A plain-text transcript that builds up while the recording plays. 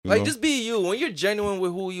Like, just be you. When you're genuine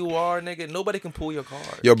with who you are, nigga, nobody can pull your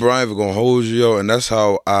card. Yo, bro, I ain't even gonna hold you, yo, and that's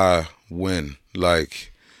how I win.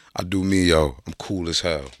 Like, I do me, yo. I'm cool as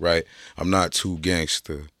hell, right? I'm not too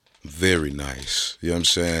gangster. I'm very nice. You know what I'm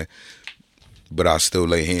saying? But I still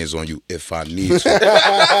lay hands on you if I need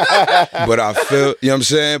to. But I feel, you know what I'm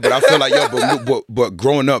saying? But I feel like, yo, but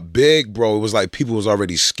growing up big, bro, it was like people was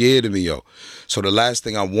already scared of me, yo. So the last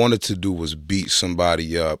thing I wanted to do was beat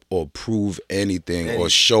somebody up or prove anything or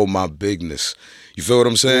show my bigness. You feel what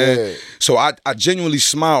I'm saying? Yeah. So I genuinely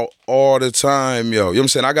smile all the time, yo. You know what I'm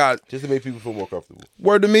saying? I got... Just to make people feel more comfortable.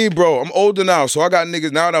 Word to me, bro. I'm older now, so I got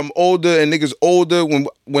niggas... Now that I'm older and niggas older, when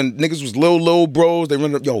niggas was little bros, they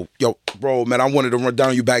run up, yo, bro, man, I wanted to run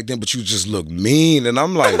down you back then, but you just look mean. And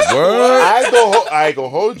I'm like, word? I ain't gonna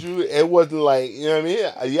hold you. It wasn't like, you know what I mean?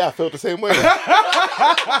 Yeah, I felt the same way.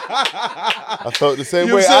 I felt the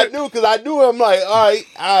same way. I knew, because I knew I'm like, all right,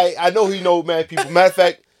 I know he know mad people. Matter of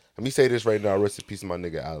fact, let me say this right now. Rest in peace to my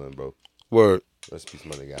nigga Allen, bro. Word. Rest in peace to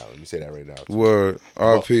my nigga Allen. Let me say that right now. Word.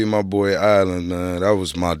 R.P. my boy Allen, man. That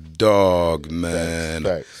was my dog, man.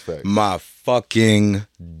 Facts. My fucking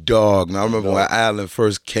dog, man. I remember when Allen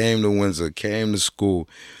first came to Windsor, came to school.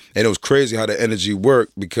 And it was crazy how the energy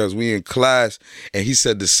worked because we in class and he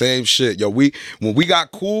said the same shit. Yo, when we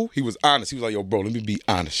got cool, he was honest. He was like, yo, bro, let me be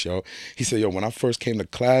honest, yo. He said, yo, when I first came to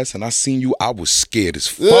class and I seen you, I was scared as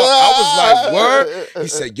fuck. I was like, word? He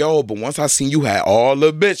said, yo, but once I seen you had all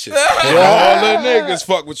the bitches and all the niggas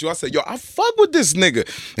fuck with you. I said, yo, I fuck with this nigga.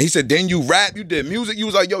 And he said, then you rap, you did music. You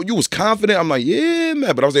was like, yo, you was confident. I'm like, yeah,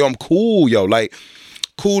 man. But I was like, yo, I'm cool, yo. Like,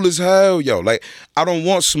 cool as hell, yo. Like, I don't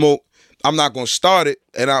want smoke. I'm not gonna start it,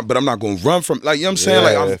 but I'm not gonna run from. Like, you know what I'm saying?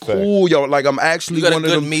 Like, I'm cool, yo. Like, I'm actually one of them. You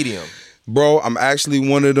got a good medium, bro. I'm actually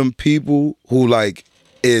one of them people who like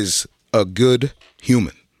is a good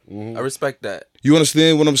human. Mm-hmm. I respect that. You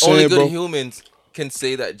understand what I'm saying, bro? Only good humans can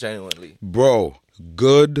say that genuinely, bro.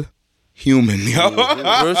 Good human, yo.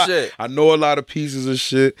 Real shit. I know a lot of pieces of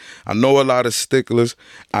shit. I know a lot of sticklers.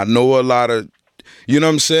 I know a lot of. You know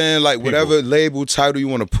what I'm saying? Like, whatever label, title you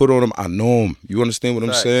want to put on them, I know them. You understand what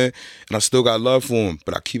I'm saying? And I still got love for them,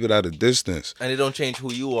 but I keep it at a distance. And it don't change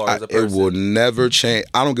who you are as a person. It will never change.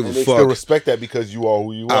 I don't give a fuck. They still respect that because you are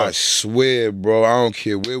who you are. I swear, bro. I don't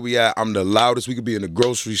care where we at. I'm the loudest. We could be in the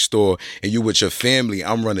grocery store and you with your family.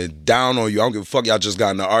 I'm running down on you. I don't give a fuck. Y'all just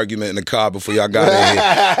got in an argument in the car before y'all got in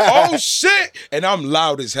here. Oh, shit. And I'm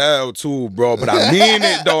loud as hell, too, bro. But I mean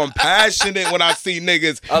it, though. I'm passionate when I see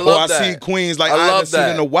niggas I see queens. Like, I haven't seen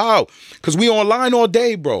in a while. Because we online all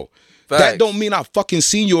day, bro. Facts. That don't mean I fucking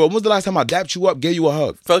seen you. When's the last time I dapped you up, gave you a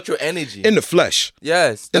hug? Felt your energy. In the flesh.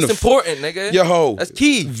 Yes. That's important, nigga. Yo. That's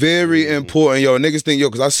key. Very important, yo. Niggas think, yo,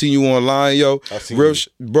 because I seen you online, yo.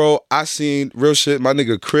 Bro, I seen real shit. My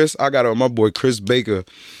nigga Chris, I got my boy Chris Baker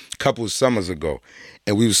a couple of summers ago.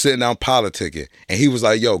 And we was sitting down politicking. And he was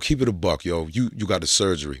like, yo, keep it a buck, yo. You got the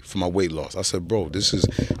surgery for my weight loss. I said, bro,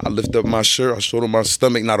 I lift up my shirt. I showed him my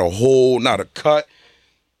stomach, not a hole, not a cut.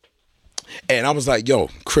 And I was like, yo,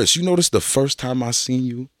 Chris, you notice the first time I seen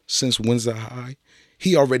you since Windsor High,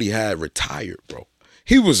 he already had retired, bro.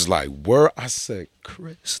 He was like, where? I said,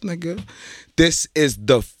 Chris, nigga, this is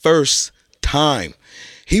the first time.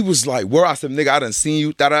 He was like, where? I said, nigga, I done seen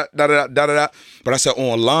you, da-da-da-da-da-da-da. But I said,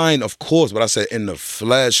 online, of course. But I said, in the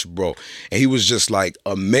flesh, bro. And he was just like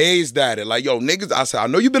amazed at it. Like, yo, niggas, I said, I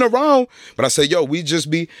know you been around. But I said, yo, we just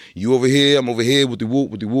be, you over here, I'm over here with the whoop,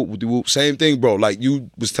 with the whoop, with the whoop. Same thing, bro. Like, you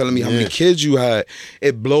was telling me how many kids you had.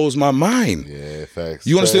 It blows my mind. Yeah, facts.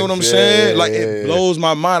 You understand what I'm saying? Like, it blows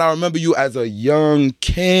my mind. I remember you as a young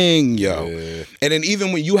king, yo. Yeah. And then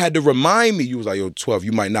even when you had to remind me, you was like, yo, 12,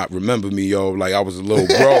 you might not remember me, yo. Like, I was a little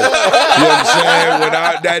bro. You know what I'm saying? When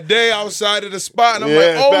that day outside of the spot, and I'm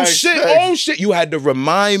like, oh shit. You had to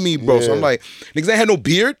remind me, bro. So I'm like, niggas ain't had no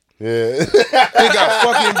beard. Yeah. He got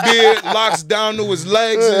fucking beard, locks down to his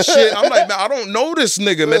legs and shit. I'm like, man, I don't know this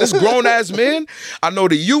nigga, man. This grown ass man. I know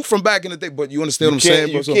the youth from back in the day, but you understand what I'm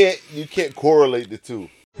saying, bro? You can't correlate the two.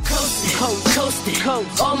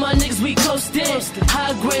 Coastin'. All my niggas, we coastin'.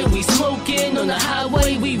 High grade, we smoking. On the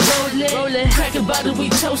highway, we rollin'. Crack a bottle, we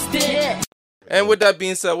toastin'. And with that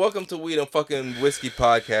being said, welcome to Weed and Fucking Whiskey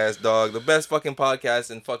Podcast, dog. The best fucking podcast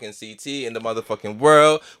in fucking CT in the motherfucking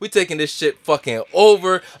world. We taking this shit fucking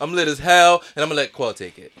over. I'm lit as hell, and I'm gonna let Quell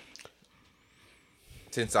take it.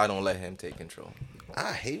 Since I don't let him take control.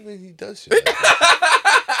 I hate when he does shit.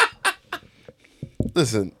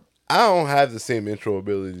 Listen, I don't have the same intro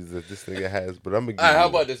abilities that this nigga has, but I'm gonna give All right, how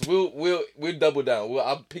about this? We'll double down.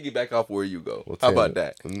 I'll piggyback off where you go. How about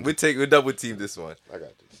that? We'll double team this one. I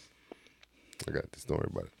got this. Don't worry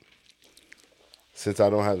about it. Since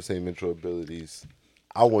I don't have the same intro abilities,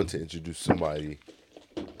 I want to introduce somebody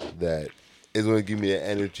that is going to give me an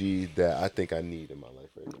energy that I think I need in my life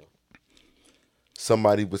right now.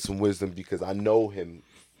 Somebody with some wisdom, because I know him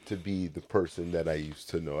to be the person that I used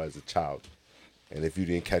to know as a child. And if you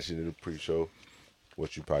didn't catch it in the pre-show,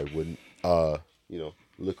 which you probably wouldn't,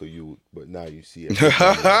 look at you, but now you see it.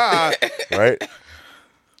 Right?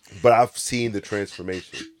 But I've seen the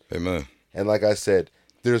transformation. Amen. And like I said,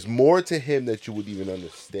 there's more to him that you would even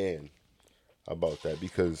understand about that,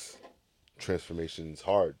 because transformation is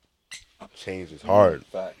hard. Change is hard.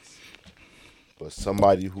 Facts. But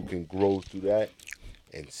somebody who can grow through that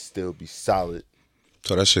and still be solid.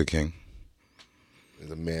 So that shit, King.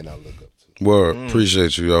 Is a man I look up to. Word.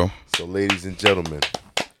 Appreciate you, yo. So, ladies and gentlemen,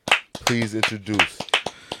 please introduce.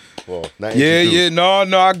 Well, not Yeah, introduce.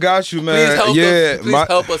 no, I got you, man. Please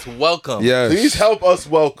help us welcome. Yes. Please help us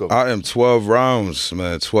welcome. I am 12 rounds,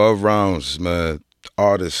 man. 12 rounds, man.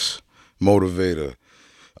 Artist, motivator,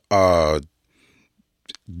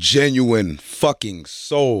 genuine fucking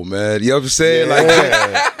soul, man. You know what I'm saying?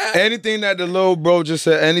 Yeah. Like anything that the little bro just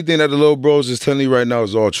said, anything that the little bro's just telling you right now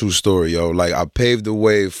is all true story, yo. Like I paved the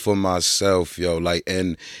way for myself, yo. Like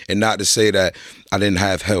and not to say that I didn't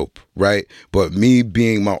have help, right? But me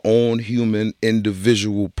being my own human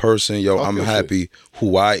individual person, yo, I'm happy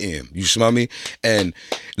who I am. You smell me? And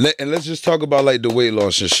let's just talk about like the weight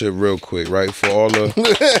loss and shit real quick, right? For all the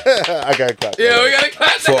I got to clap. Yeah, we gotta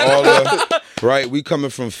clap. for all the right, we coming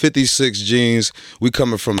from 56 jeans, we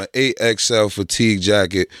coming from an 8XL fatigue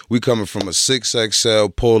jacket, we coming from a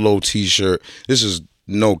 6XL polo t-shirt. This is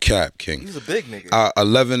no cap, King. He's a big nigga.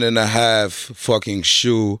 11 and a half fucking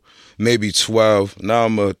shoe, maybe 12. Now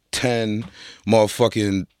I'm a 10,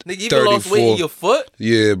 motherfucking Nigga, you 34. lost weight in your foot?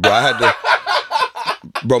 Yeah, bro, I had to.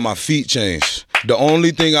 Bro, my feet changed. The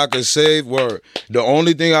only thing I could save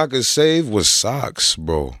was socks,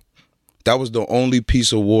 bro. That was the only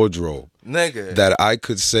piece of wardrobe Nigga. that I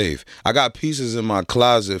could save. I got pieces in my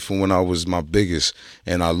closet from when I was my biggest,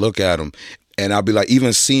 and I look at them, and I'll be like,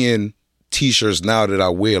 even seeing t-shirts now that I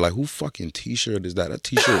wear, like, who fucking t-shirt is that? That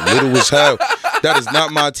t-shirt little as hell. That is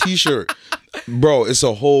not my t-shirt. Bro, it's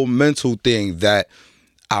a whole mental thing that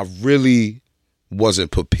I really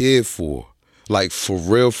wasn't prepared for. Like, for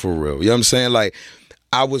real. You know what I'm saying? Like,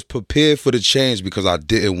 I was prepared for the change because I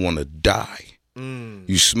didn't want to die.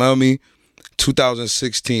 You smell me?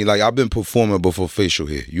 2016, like I've been performing before facial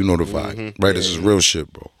hair. You know the vibe, right? This is real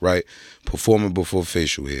shit, bro, right? Performing before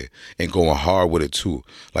facial hair and going hard with it too.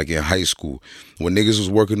 Like in high school, when niggas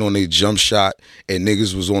was working on their jump shot and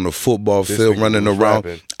niggas was on the football field running around,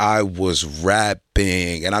 rapping. I was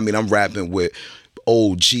rapping. And I mean, I'm rapping with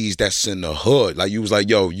OGs that's in the hood. Like you was like,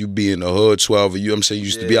 yo, you be in the hood, 12 of you. I'm saying you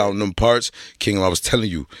used to be out in them parts. King, I was telling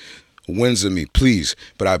you, wins of me, please.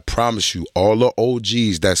 But I promise you, all the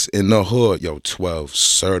OGs that's in the hood, yo, 12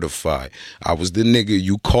 certified. I was the nigga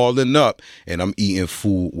you calling up, and I'm eating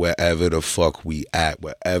food wherever the fuck we at.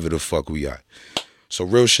 So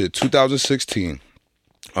real shit, 2016,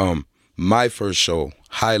 my first show,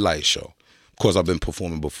 highlight show. Of course, I've been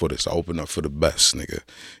performing before this. I opened up for the best, nigga.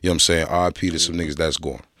 You know what I'm saying? R.I.P. to some niggas that's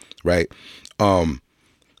gone, right?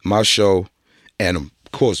 My show, and of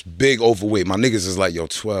course, big overweight. My niggas is like, yo,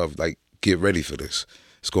 12, like, get ready for this.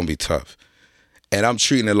 It's gonna be tough. And I'm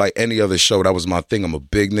treating it like any other show. That was my thing. I'm a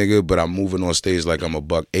big nigga, but I'm moving on stage like I'm a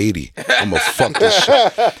 $180. I'm a fuck this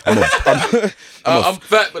shit. I'm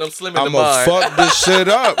fat, but I'm slim in the I'm mind. gonna fuck this shit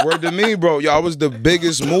up. Word to me, bro. Yo, I was the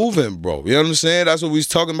biggest moving, bro. You know what I'm saying? That's what we was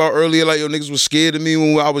talking about earlier. Like, yo, niggas was scared of me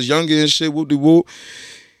when I was younger and shit. Whoop-de-whoop.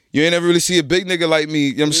 You ain't never really see a big nigga like me,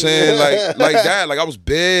 you know what I'm saying? Like that. Like, I was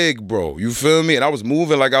big, bro. You feel me? And I was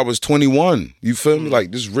moving like I was 21. You feel me?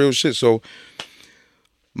 Like, this is real shit. So,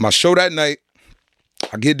 my show that night,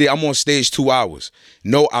 I get there, I'm on stage 2 hours.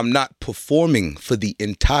 No, I'm not performing for the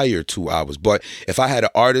entire 2 hours. But if I had an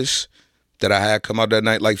artist that I had come out that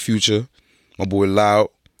night, like Future, my boy Loud,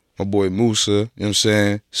 my boy Musa, you know what I'm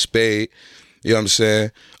saying? Spade, you know what I'm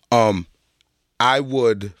saying? I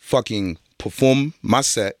would fucking perform my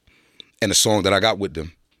set and a song that I got with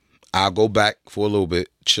them. I'll go back for a little bit,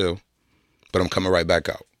 chill, but I'm coming right back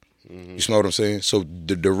out. You smell what I'm saying? So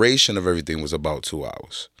the duration of everything was about 2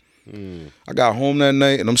 hours. I got home that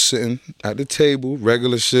night and I'm sitting at the table,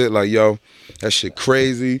 regular shit, like, yo, that shit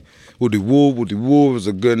crazy. Woody-woo, it was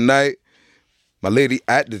a good night. My lady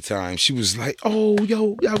at the time, she was like, oh,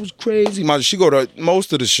 yo, that was crazy. She go to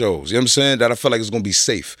most of the shows, you know what I'm saying, that I felt like it's going to be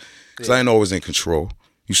safe because I ain't always in control.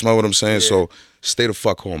 You smell what I'm saying? Yeah. So stay the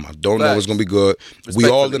fuck home. I don't know it's going to be good. We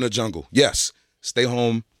all in the jungle. Yes. Stay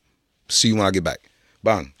home. See you when I get back.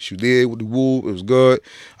 Bang. She did with the woo. It was good.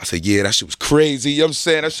 I said, yeah, that shit was crazy. You know what I'm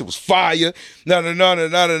saying? That shit was fire.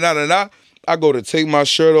 Nah. I go to take my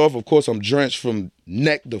shirt off. Of course, I'm drenched from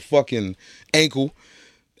neck to fucking ankle.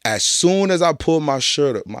 As soon as I pull my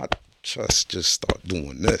shirt up, my chest just start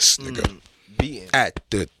doing this, nigga. Beating. At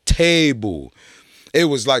the table. It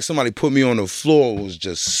was like somebody put me on the floor, was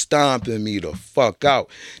just stomping me the fuck out.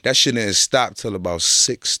 That shit didn't stop till about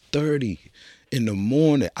 6:30 in the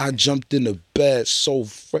morning. I jumped in the bed so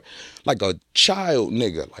like a child,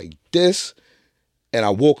 nigga, like this. And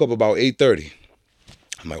I woke up about 8:30.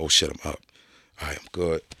 I'm like, oh shit, I'm up. All right, I'm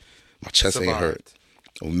good. My chest ain't hurt.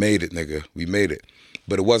 We made it, nigga. We made it.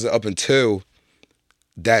 But it wasn't up until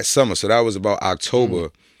that summer. So that was about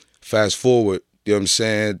October. Fast forward, you know what I'm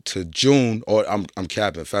saying, to June, or I'm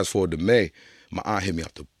capping, fast forward to May, my aunt hit me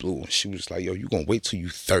out the blue and she was like, yo, you gonna wait till you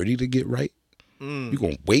 30 to get right? You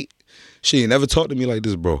gonna wait? She ain't never talked to me like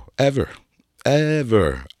this, bro. Ever. I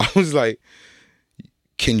was like,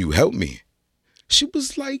 can you help me? She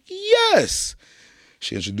was like, yes.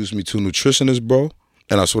 She introduced me to a nutritionist, bro.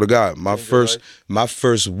 And I swear to God, my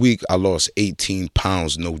first week, I lost 18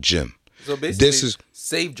 pounds, no gym. So basically,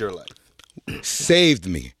 saved your life. Saved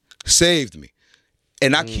me.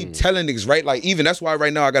 And I keep telling niggas, right? Like, even that's why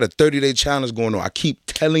right now I got a 30-day challenge going on. I keep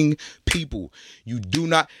telling people, you do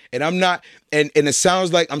not, and I'm not, and it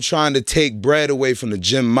sounds like I'm trying to take bread away from the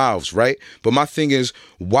gym mouths, right? But my thing is,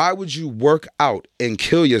 why would you work out and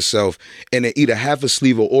kill yourself and then eat a half a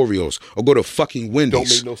sleeve of Oreos or go to fucking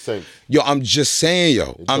Wendy's? Don't make no sense. Yo, I'm just saying,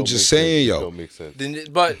 yo. It don't make sense.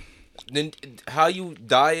 Then how you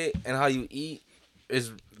diet and how you eat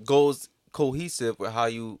goes cohesive with how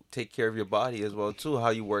you take care of your body as well too,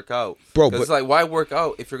 how you work out, bro. But it's like, why work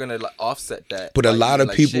out if you're gonna like offset that? But a lot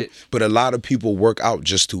of people work out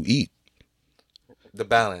just to eat. The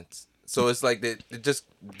balance. So it's like it just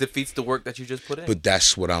defeats the work that you just put in. But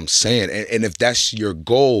that's what I'm saying. And if that's your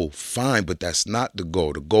goal, fine. But that's not the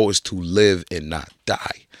goal. The goal is to live and not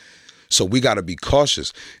die. So we got to be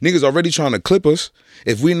cautious. Niggas already trying to clip us.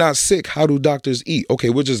 If we not sick, how do doctors eat? Okay,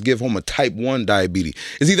 we'll just give home a type 1 diabetes.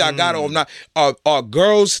 It's either I got it or I'm not. Are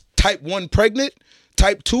girls type 1 pregnant,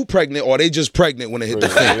 type 2 pregnant, or are they just pregnant when they hit the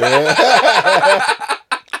finger?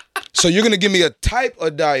 So you're going to give me a type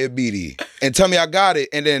of diabetes and tell me I got it,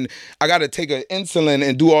 and then I got to take an insulin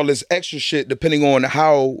and do all this extra shit depending on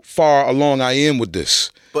how far along I am with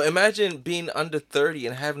this. But imagine being under 30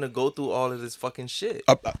 and having to go through all of this fucking shit.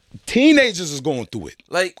 Teenagers is going through it.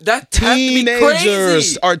 Like, that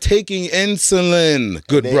teenagers are taking insulin,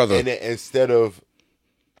 brother. And then instead of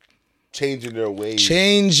changing their ways,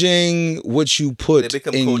 changing what you put, they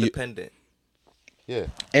become codependent. Yeah.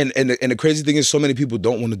 And the crazy thing is, so many people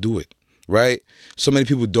don't want to do it, right? So many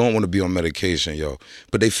people don't want to be on medication, yo.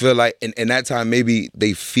 But they feel like, in that time, maybe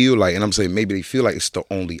they feel like, and I'm saying maybe they feel like it's the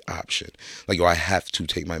only option. Like, yo, I have to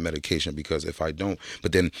take my medication because if I don't,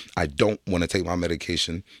 but then I don't want to take my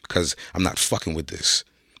medication because I'm not fucking with this.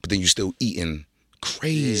 But then you still eating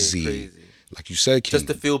crazy. Yeah, crazy. Like you said, King, just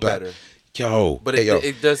to feel better. Yo. But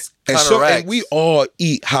it does and we all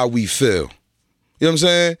eat how we feel. You know what I'm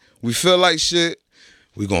saying? We feel like shit.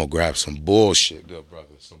 We gonna grab some bullshit, good brother.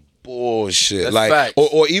 Some bullshit. That's like facts.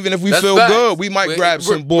 Or even if we feel good, we might grab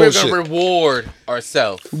some bullshit. We're gonna reward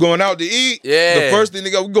ourselves. We're going out to eat. Yeah. The first thing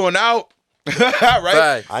we're going out.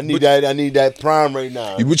 Right? I need that prime right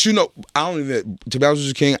now. But you know, I don't even, to be honest with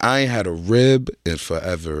you, King, I ain't had a rib in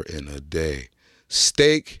forever in a day.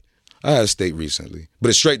 Steak, I had steak recently. But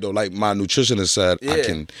it's straight though. Like my nutritionist said, I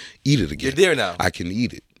can eat it again. You're there now. I can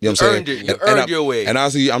eat it. You know what I'm saying? You earned your way. And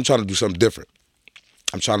honestly, I'm trying to do something different.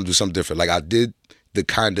 Like I did the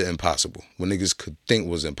kind of impossible when niggas could think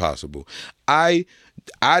was impossible. I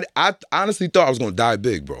honestly thought I was gonna die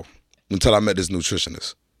big, bro, until I met this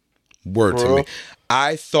nutritionist. Word to me.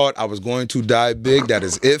 I thought I was going to die big. That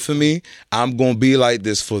is it for me. I'm gonna be like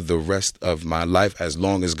this for the rest of my life as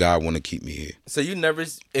long as God want to keep me here. So you never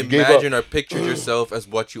imagined or pictured yourself as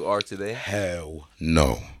what you are today? Hell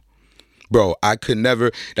no. Bro, I could never.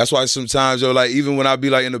 That's why sometimes, yo, like, even when I be,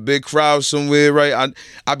 like, in a big crowd somewhere, right,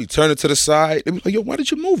 I be turning to the side. They be like, yo, why did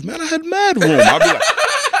you move, man? I had mad room. I be like,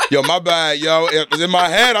 yo, my bad, yo. In my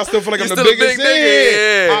head, I still feel like I'm the biggest thing.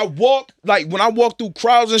 Yeah. I walk, like, when I walk through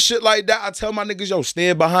crowds and shit like that, I tell my niggas, yo,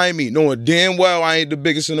 stand behind me, knowing damn well I ain't the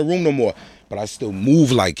biggest in the room no more. But I still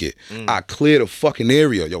move like it. I clear the fucking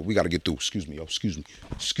area. Yo, we got to get through. Excuse me, yo,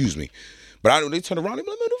 excuse me. But I know they turn around, they be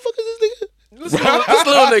like, man, who the fuck is this nigga? This little nigga.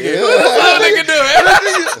 What this little nigga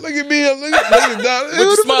do? Look at me. Look at But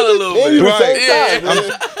you smile a little bit.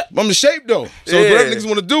 Right. I'm in shape though. So whatever niggas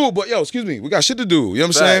want to do, but yo, excuse me, we got shit to do. You know what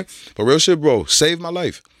I'm saying? But real shit, bro. Saved my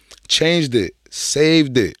life. Changed it.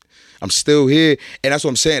 Saved it. I'm still here. And that's what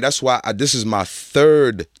I'm saying. That's why this is my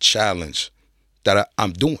third challenge that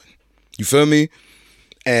I'm doing. You feel me?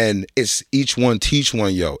 And it's each one teach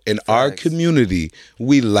one, yo. In our community,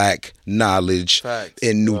 we lack knowledge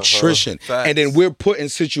and nutrition. And then we're put in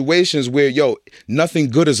situations where, yo,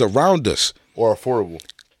 nothing good is around us. Or affordable.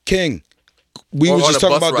 King, we was just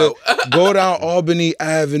talking about go down Albany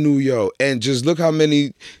Avenue, yo, and just look how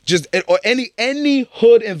many, or any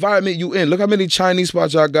hood environment you in. Look how many Chinese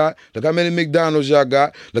spots y'all got. Look how many McDonald's y'all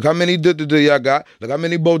got. Look how many y'all got. Look how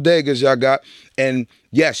many bodegas y'all got. And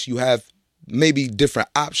yes, you have maybe different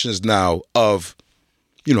options now of,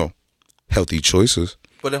 you know, healthy choices.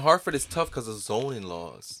 But in Hartford, it's tough because of zoning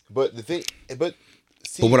laws. But the thing, but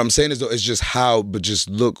what I'm saying is, though, it's just just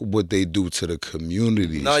look what they do to the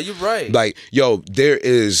community. No, you're right. Like, yo,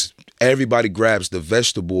 everybody grabs the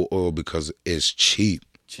vegetable oil because it's cheap.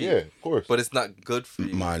 Yeah, of course. But it's not good for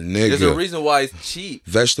you. My nigga. There's a reason why it's cheap.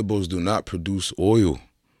 Vegetables do not produce oil.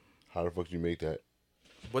 How the fuck do you make that?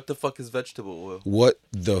 What the fuck is vegetable oil? What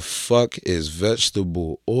the fuck is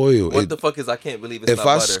vegetable oil? What the fuck is, I can't believe it's not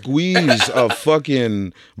butter. If I squeeze a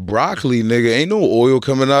fucking broccoli, nigga, ain't no oil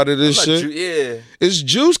coming out of this shit. It's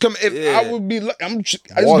juice coming. I would be, it's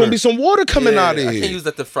gonna be some water coming out of here. I can't use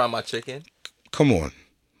that to fry my chicken. Come on,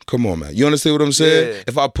 man. You understand what I'm saying? Yeah.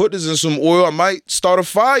 If I put this in some oil, I might start a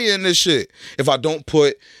fire in this shit. If I don't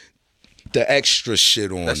put the extra shit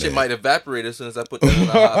on that shit there. Might evaporate as soon as I put that on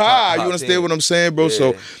the hot You understand what I'm saying, bro? Yeah.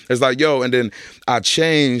 So it's like, yo, and then I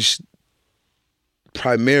changed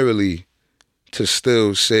primarily to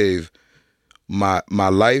still save my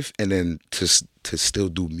life, and then to still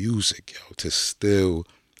do music, yo. To still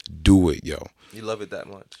do it, yo. You love it that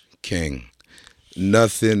much. King.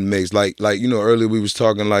 Nothing makes like you know, earlier we was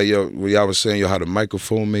talking like, yo, where y'all was saying, yo, how the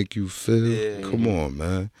microphone make you feel. Yeah. Come on,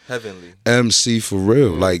 man. Heavenly. MC for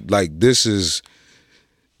real. Like this is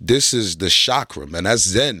the chakra, man. That's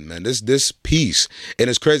Zen, man. This piece. And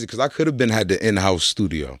it's crazy because I could have had the in-house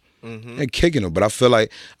studio and kicking it, but I feel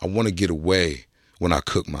like I want to get away when I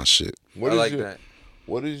cook my shit. That.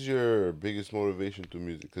 What is your biggest motivation to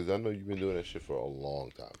music? Because I know you've been doing that shit for a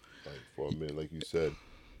long time, like for a minute, like you said.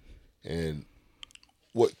 And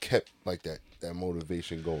what kept like that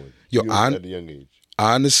motivation going? Yo, at a young age.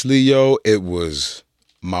 Honestly, yo, it was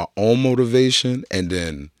my own motivation, and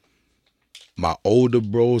then my older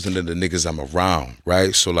bros, and then the niggas I'm around,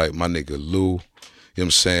 right? So like my nigga Lou, you know what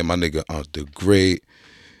I'm saying? My nigga the Great,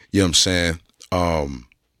 you know what I'm saying?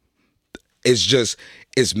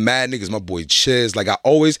 It's mad niggas. My boy Chiz. Like I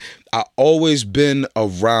always been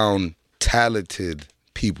around talented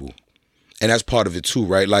people. And that's part of it too,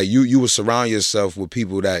 right? Like you will surround yourself with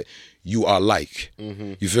people that you are like.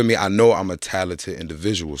 Mm-hmm. You feel me? I know I'm a talented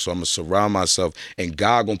individual, so I'm gonna surround myself, and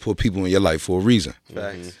God gonna put people in your life for a reason.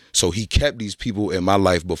 Mm-hmm. So he kept these people in my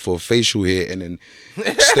life before facial hair, and then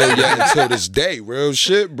still until this day. Real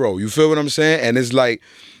shit, bro. You feel what I'm saying? And it's like,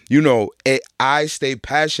 you know, I stay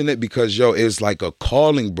passionate because, yo, it's like a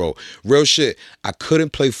calling, bro. Real shit. I couldn't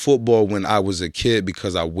play football when I was a kid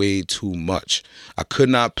because I weighed too much. I could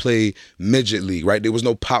not play midget league, right? There was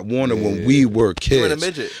no Pop Warner when we were kids. You were a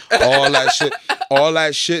midget. all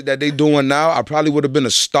that shit that they doing now, I probably would have been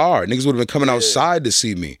a star. Niggas would have been coming outside to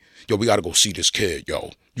see me. Yo, we got to go see this kid,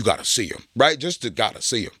 yo. You gotta see him, right? Just to gotta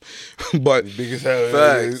see him. But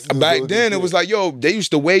back then, it was like, yo, they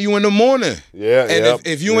used to weigh you in the morning. Yeah, and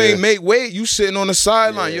if you ain't make weight, you sitting on the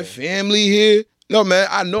sideline. Your family here. No, man,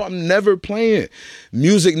 I know I'm never playing.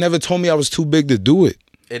 Music never told me I was too big to do it.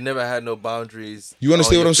 It never had no boundaries. You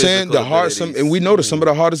understand what I'm saying? And we noticed some of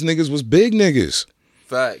the hardest niggas was big niggas.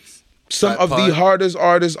 Facts. Some of the hardest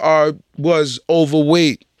artists was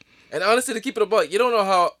overweight. And honestly, to keep it a buck, you don't know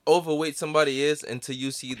how overweight somebody is until you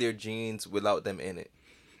see their jeans without them in it.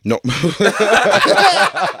 No.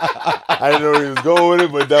 I didn't know where he was going with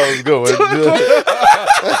it, but that was good.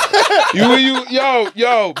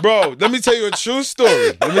 Yo, bro, let me tell you a true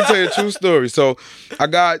story. So I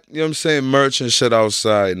got, you know what I'm saying, merch and shit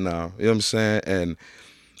outside now. You know what I'm saying? And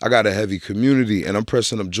I got a heavy community, and I'm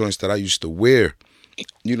pressing up joints that I used to wear.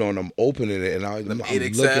 You know, and I'm opening it, and I'm looking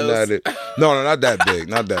at it. No, not that big.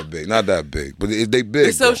 But they big.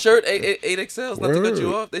 They sell bro. shirt 8XLs. Not to cut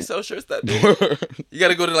you off. They sell shirts that big. You got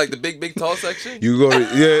to go to like the big tall section. You go to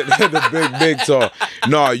the big tall.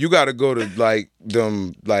 No, you got to go to like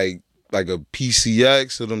them like a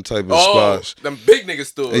PCX or them type of spots. Them big nigga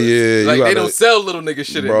stores. Yeah, like they don't sell little nigga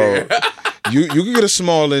shit in there. You can get a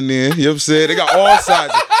small in there. You know what I'm saying? They got all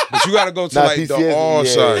sizes. But you got to go to like the all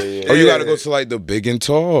size. Yeah. Or you got to go to like the big and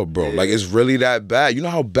tall, bro. Yeah. Like it's really that bad. You know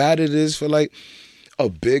how bad it is for like a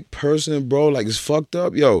big person, bro? Like it's fucked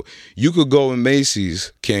up. Yo, you could go in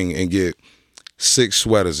Macy's, King, and get 6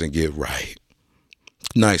 sweaters and get right.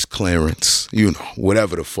 Nice clearance. You know,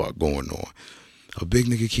 whatever the fuck going on. A big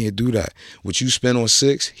nigga can't do that. What you spend on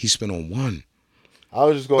 6, he spent on 1. I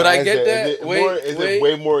was just going. But I get that. Is it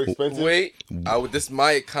way more expensive? This is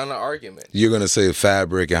my kind of argument. You're gonna say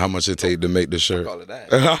fabric and how much it take to make the shirt. Call it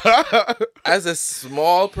that. As a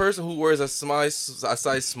small person who wears a size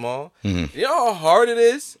small, you know how hard it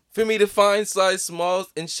is for me to find size smalls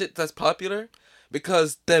in shit that's popular?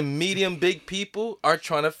 Because the medium big people are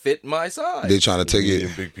trying to fit my size. They trying to take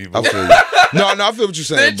Medium it. big people. I feel you. No, I feel what you're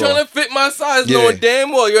saying, They're bro. trying to fit my size, Yeah. knowing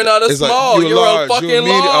damn well you're not a It's small. like, you're large. a fucking You're a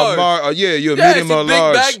medium, large. you're a Yes, medium you or big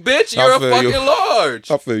large. back bitch. I You're a feel fucking you.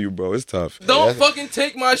 large. I feel you, bro. It's tough. Don't fucking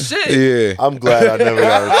take my shit. Yeah. I'm glad I never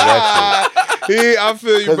got into that shit. I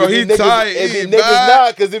feel you, bro. He niggas, tight. It He be niggas bad.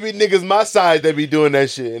 not, because it be niggas my size that be doing that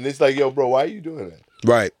shit. And it's like, yo, bro, why are you doing that?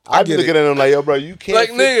 Right. I be get looking it. at him like, yo, bro, you can't. Like,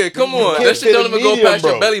 fit- nigga, come you on. can't That shit fit don't a even go medium, past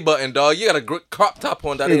your bro. belly button, dog. You got a crop top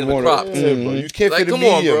on that end of the crop. Yeah, bro. You can't Like, fit a come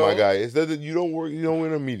on, medium, bro. my guy. It's that you don't work. You don't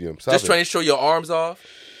wear a medium. Stop Just it. trying to show your arms off.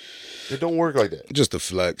 It don't work like that. Just a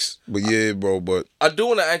flex. But yeah, bro, but I do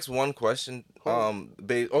want to ask one question.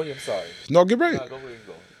 Babe. Oh, yeah, I'm sorry. no, get right. Nah, go where you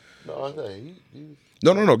going. No, I'm saying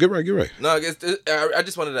No, get right. No, I guess I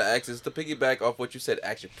just wanted to ask this to piggyback off what you said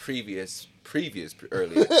actually previous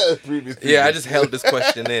earlier. previous. Yeah, I just held this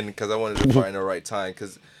question in because I wanted to find the right time.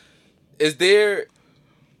 Because is there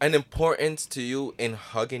an importance to you in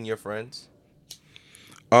hugging your friends?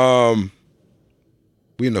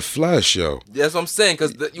 We in the flesh, yo. That's what I'm saying.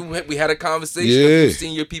 Because we had a conversation. Yeah. Of you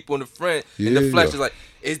seeing your people in the front in the flesh. Yeah. Is like,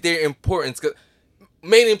 is there importance? Cause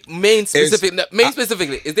main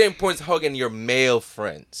specifically, is there importance hugging your male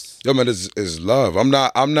friends? Yo, man, it's love. I'm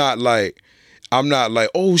not like,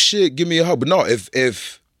 oh shit, give me a hug. But no,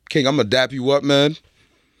 if King, I'm gonna dap you up, man.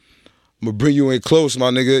 I'm gonna bring you in close,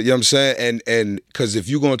 my nigga. You know what I'm saying? And cause if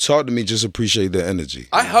you gonna talk to me, just appreciate the energy.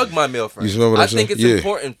 I hug my male friends. You smell what I I'm think saying? it's Yeah.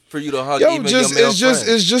 important for you to hug Yo, even your male friends.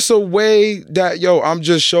 it's just a way that, yo, I'm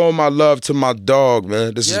just showing my love to my dog,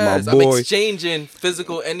 man. This is my boy. I'm exchanging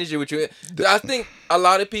physical energy with you. I think a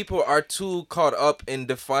lot of people are too caught up in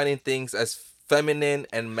defining things as feminine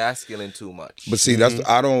and masculine too much. But see,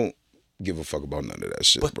 I don't give a fuck about none of that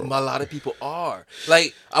shit, But bro. a lot of people are.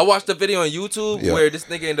 Like, I watched a video on YouTube Yeah. where this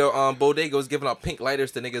nigga in the bodega was giving out pink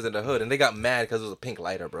lighters to niggas in the hood, and they got mad because it was a pink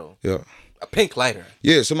lighter, bro. Yeah. A pink lighter.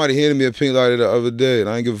 Yeah, somebody handed me a pink lighter the other day, and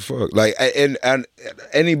I ain't give a fuck. Like, and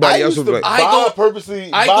anybody else was like,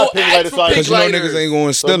 purposely I buy go pink ask lighter for signs. pink because you know lighters. niggas ain't going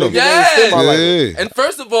to steal them. Yeah. Yeah. And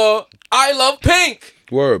first of all, I love pink.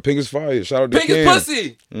 Word, pink is fire. Shout out to Pink is Cam.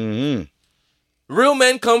 pussy. Mm-hmm. Real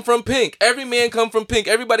men come from pink. Every man come from pink.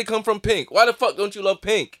 Everybody come from pink. Why the fuck don't you love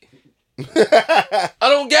pink? I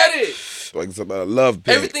don't get it. Like somebody love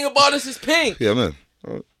pink. Everything about us is pink. Yeah, man.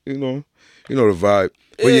 You know the vibe.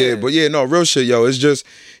 But yeah, no, real shit, yo. It's just,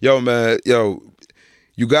 yo, man, yo,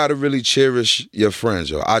 you gotta really cherish your friends,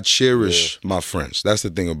 yo. I cherish my friends. That's the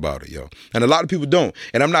thing about it, yo. And a lot of people don't.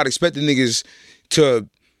 And I'm not expecting niggas to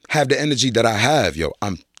have the energy that I have, yo.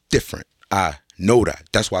 I'm different. I know that.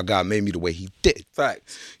 That's why God made me the way he did.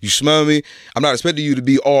 Facts. You smell me? I'm not expecting you to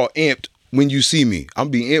be all amped when you see me. I'm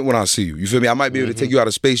being amped when I see you. You feel me? I might be able to take you out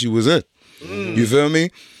of space you was in. You feel me?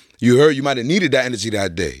 You might have needed that energy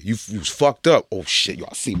that day. You was fucked up. Oh shit, yo,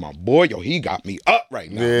 I see my boy. Yo, he got me up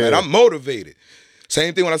right now, man. I'm motivated.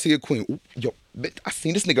 Same thing when I see a queen. Ooh, yo, bitch, I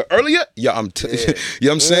seen this nigga earlier. Yeah, you know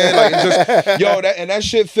what I'm saying? Like, it's just, yo, that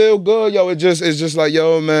shit feel good, yo. It's just like,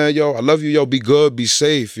 yo, man, yo, I love you, yo. Be good, be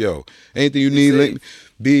safe, yo. Anything you need, link,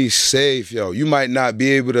 be safe, yo. You might not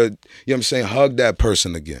be able to, you know what I'm saying, hug that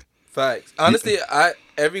person again. Facts. Honestly,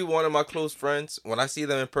 every one of my close friends, when I see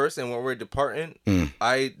them in person, when we're departing,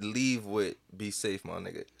 I leave with "Be safe, my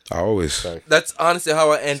nigga." I always. That's honestly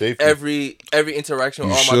how I end Safety. every interaction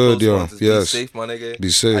with You all my should, close yo. ones. Is Yes. Be safe, my nigga. Be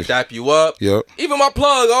safe. I dap you up. Yep. Even my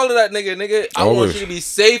plug, all of that, nigga. I want Always. you to be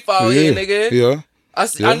safe out here, nigga. Yeah.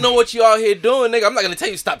 I know what you out here doing, nigga. I'm not gonna tell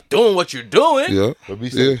you stop doing what you're doing. Yeah. But be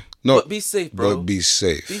safe. Yeah. No. But be safe, bro. But be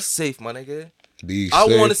safe. Be safe, my nigga. Be I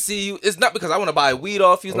safe. want to see you. It's not because I want to buy weed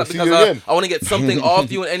off you. It's not see because you again. I want to get something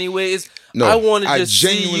off you in any way. It's, No, I want to just see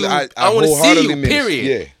genuinely, you. I want to see wholeheartedly you, mean this. period.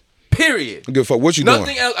 Yeah. Period. Don't give a fuck what you Nothing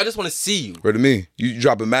doing. else. I just want to see you. Ready to me? You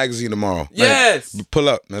drop a magazine tomorrow. Yes. Man, pull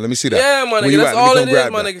up, man. Let me see that. Yeah, my Where nigga. you That's at? Let me all come it is,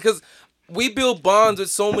 grab my that. nigga. Because we build bonds with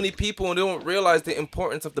so many people and they don't realize the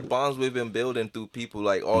importance of the bonds we've been building through people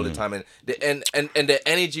like all the time, and the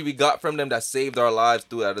energy we got from them that saved our lives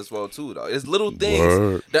through that as well too. Though it's little things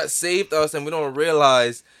Word. that saved us, and we don't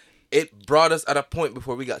realize it brought us at a point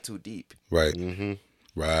before we got too deep. Right.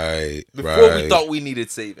 Right. Before we thought we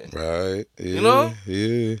needed saving. Right. Yeah, You know?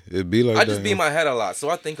 Yeah. It'd be like I that. just be in yo. my head a lot, so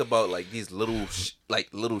I think about like these little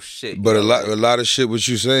shit. But a lot of shit what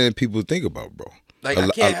you saying, people think about, bro. Like, I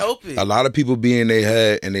can't help it. A lot of people be in their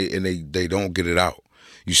head and they don't get it out.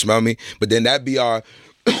 You smell me? But then that be our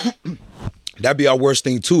worst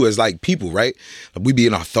thing too, is like people, right? We be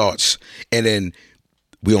in our thoughts and then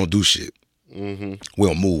we don't do shit. We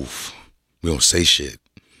don't move. We don't say shit.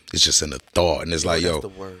 It's just in the thought. And it's like, that's the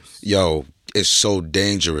worst. yo, it's so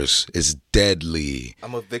dangerous. It's deadly.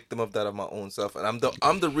 I'm a victim of that of my own self. And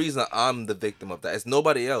I'm the reason I'm the victim of that. It's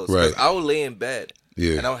nobody else. Right. I would lay in bed.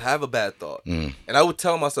 Yeah. And I would have a bad thought. And I would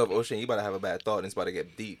tell myself, oh shit, you about to have a bad thought and it's about to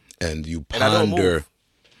get deep. And you And I don't ponder. move.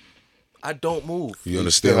 I don't move. You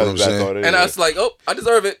understand what I'm saying? And I was like, oh, I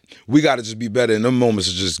deserve it. We got to just be better in them moments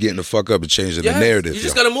of just getting the fuck up and changing the narrative. You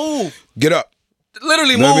just got to move. Get up.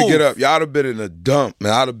 Literally Let move. me get up. Y'all have been in the dump,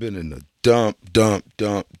 man. I'd have been in the dump,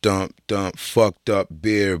 fucked up,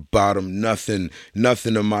 beer, bottom, nothing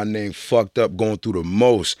in my name, fucked up, going through the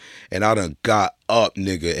most. And I done got up,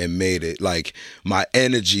 nigga, and made it. Like, my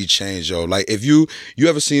energy changed, yo. Like, if you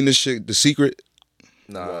ever seen this shit, The Secret?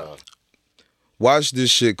 Nah. Watch this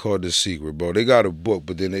shit called The Secret, bro. They got a book,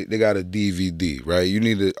 but then they got a DVD, right? You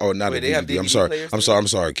need to. Oh, not Wait, a they have DVD. DVD I'm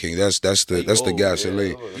sorry, King. That's the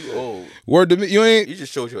gasoline. You old. Word to me, you ain't. You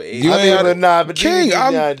just showed your age. You I mean, ain't but King.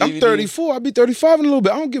 DVD, I'm 34. I'll be 35 in a little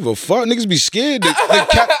bit. I don't give a fuck. Niggas be scared.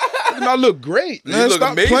 I look great. Man, look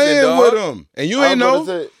stop amazing, playing dog. with them. And you ain't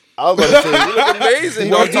know. I was about to say, You look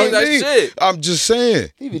amazing. Don't talk that shit. I'm just saying.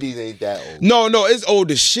 DVDs ain't that old. No, it's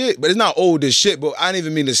old as shit, but it's not old as shit. But I didn't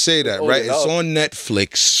even mean to say that, right? It's on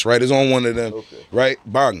Netflix, right? It's on one of them, right?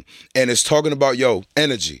 Bang. And it's talking about, yo,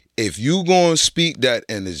 energy. If you gonna speak that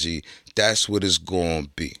energy, that's what it's gonna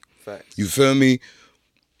be. Facts. You feel me?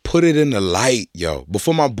 Put it in the light, yo.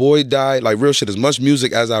 Before my boy died, like real shit, as much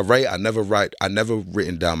music as I write, I never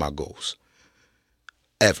written down my goals.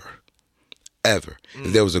 Ever. If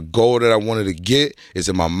there was a goal that I wanted to get, it's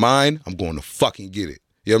in my mind, I'm going to fucking get it.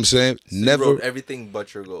 You know what I'm saying? So Never. you wrote everything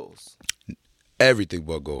but your goals. Everything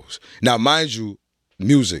but goals. Now, mind you,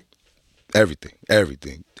 music, everything.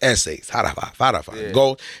 Essays,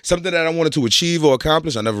 goals. Something that I wanted to achieve or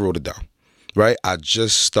accomplish, I never wrote it down. Right? I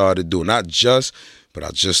just started doing, but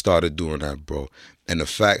I just started doing that, bro. And the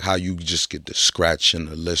fact how you just get the scratching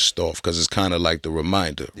the list off, because it's kind of like the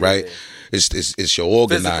reminder, right? It's your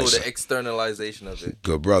organizer. Physical, the externalization of it.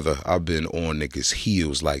 Good brother, I've been on niggas'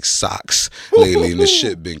 heels like socks lately, and this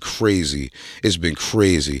shit been crazy. It's been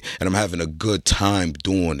crazy, and I'm having a good time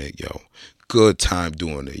doing it, yo.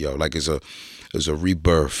 Like it's a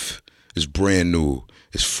rebirth. It's brand new.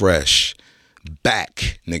 It's fresh.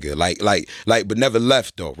 Back, nigga, like, but never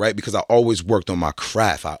left though, right? Because I always worked on my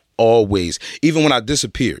craft. I always, even when I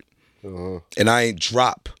disappeared, and I ain't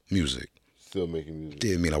drop music, still making music.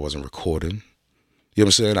 Didn't mean I wasn't recording. You know what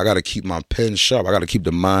I'm saying? I got to keep my pen sharp. I got to keep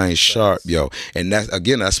the mind sharp, yo. And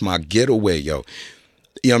that's my getaway, yo.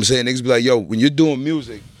 You know what I'm saying? Niggas be like, yo, when you're doing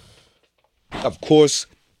music, of course,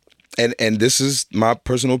 and this is my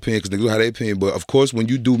personal opinion, because niggas have their opinion, but of course, when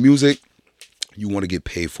you do music, you want to get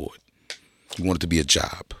paid for it. You want it to be a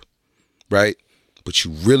job, right? But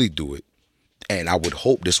you really do it. And I would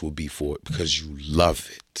hope this would be for it because you love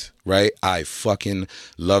it, right? I fucking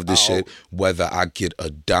love this shit, whether I get a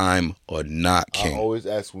dime or not, King. I always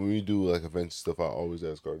ask, when we do like event stuff, I always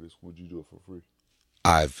ask artists, would you do it for free?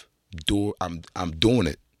 I'm doing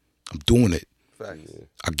it. I'm doing it. Facts. Yeah.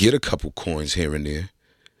 I get a couple coins here and there.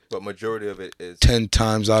 But majority of it is 10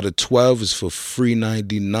 times out of 12 is for free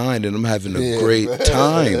 99, and I'm having a great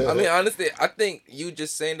time. I mean, honestly, I think you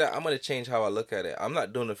just saying that, I'm gonna change how I look at it. I'm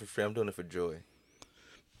not doing it for free. I'm doing it for joy.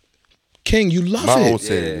 King, you love My it. own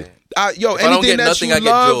sanity. Yo, if I don't anything get that nothing, you I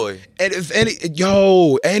get love, joy.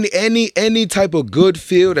 any type of good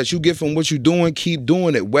feel that you get from what you're doing, keep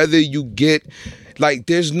doing it. Whether you get, like,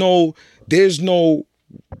 there's no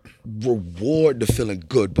reward to feeling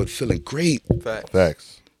good, but feeling great.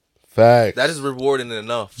 Facts. That is rewarding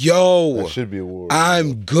enough. Yo, that should be a reward.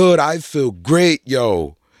 I'm good. I feel great,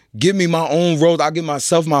 yo. Give me my own rose. I'll give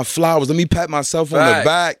myself my flowers. Let me pat myself on the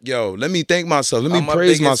back, yo. Let me thank myself. Let me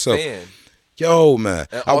praise myself. Fan. Yo, man,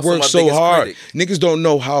 I work so hard. Critic. Niggas don't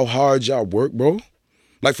know how hard y'all work, bro.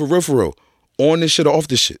 Like, for real. On this shit or off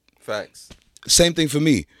this shit. Facts. Same thing for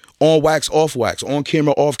me. On wax, off wax. On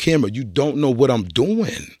camera, off camera. You don't know what I'm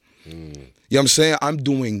doing. You know what I'm saying? I'm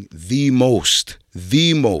doing the most.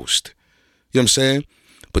 You know what I'm saying?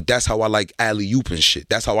 But that's how I like alley-oop and shit.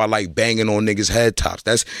 That's how I like banging on niggas' head tops.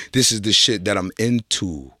 This is the shit that I'm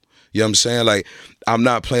into. You know what I'm saying? Like, I'm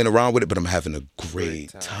not playing around with it, but I'm having a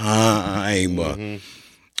great time.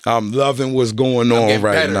 I'm loving what's going on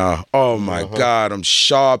right now. Oh, my God. I'm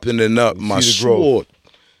sharpening up my sword.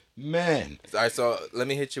 Man. All right, so let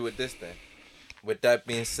me hit you with this then. With that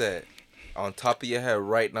being said, on top of your head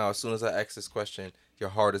right now, as soon as I ask this question, your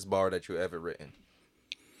hardest bar that you ever written?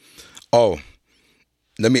 Oh,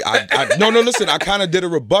 let me. No. Listen, I kind of did a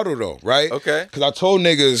rebuttal though, right? Okay. Because I told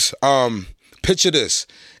niggas, picture this: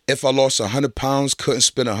 if I lost 100 pounds, couldn't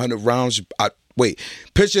spin 100 rounds.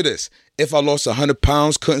 Picture this: if I lost 100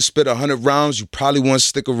 pounds, couldn't spit 100 rounds, you probably wouldn't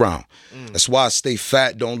stick around. That's why I stay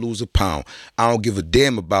fat, don't lose a pound. I don't give a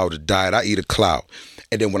damn about a diet. I eat a cloud.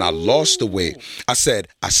 And then when I lost the weight, I said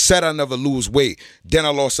I never lose weight. Then I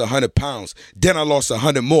lost 100 pounds. Then I lost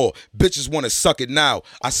 100 more. Bitches want to suck it now.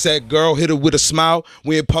 I said, girl, hit her with a smile.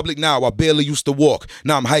 We in public now. I barely used to walk.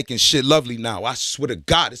 Now I'm hiking shit lovely now. I swear to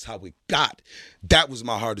God, it's how it got. That was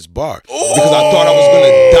my hardest bar. Because I thought I was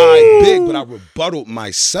going to die big, but I rebutted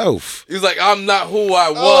myself. He was like, I'm not who I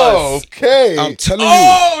was. Oh, okay. I'm telling you.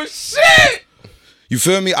 Oh, shit. You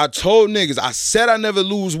feel me? I told niggas, I said I never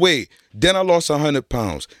lose weight. Then I lost 100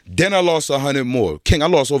 pounds. Then I lost 100 more. King, I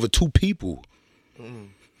lost over 2 people.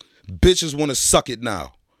 Bitches want to suck it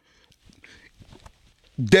now.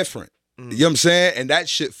 Different. You know what I'm saying? And that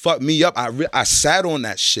shit fucked me up. I sat on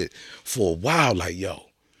that shit for a while like, yo,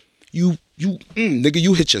 nigga,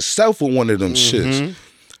 you hit yourself with one of them shits.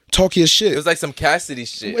 Talk your shit. It was like some Cassidy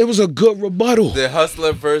shit. It was a good rebuttal. The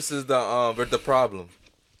hustler versus the problem.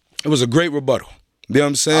 It was a great rebuttal. You know what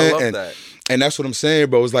I'm saying? I love that. And that's what I'm saying,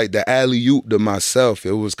 bro. It was like the alley-oop to myself.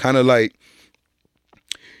 It was kind of like,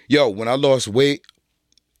 yo, when I lost weight,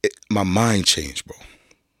 my mind changed, bro.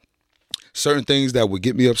 Certain things that would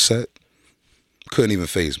get me upset couldn't even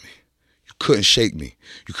faze me. You couldn't shake me.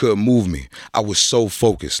 You couldn't move me. I was so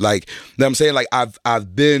focused. Like, you know what I'm saying? Like,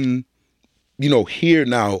 I've been, here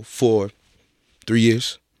now for 3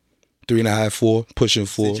 years. 3.5, 4, pushing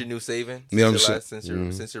 4. Since your new saving? You know what I'm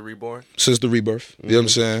saying? Since you're reborn? Since the rebirth. You know what I'm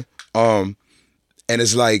saying? And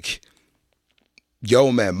it's like,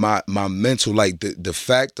 yo, man, my mental, like the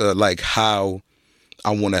fact of like how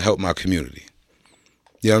I want to help my community.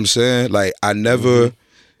 You know what I'm saying? Like I never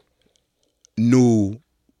knew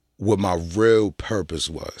what my real purpose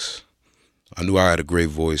was. I knew I had a great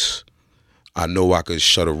voice. I know I could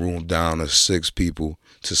shut a room down to 6 people,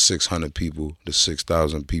 to 600 people, to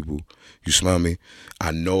 6,000 people. You smell me?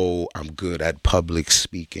 I know I'm good at public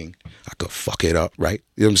speaking. I could fuck it up, right?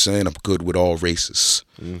 You know what I'm saying? I'm good with all races.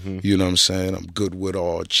 You know what I'm saying? I'm good with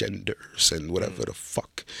all genders and whatever the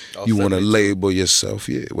fuck you want to label yourself.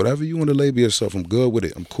 Yeah, whatever you want to label yourself, I'm good with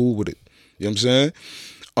it. I'm cool with it. You know what I'm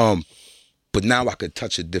saying? But now I could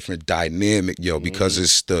touch a different dynamic, yo, because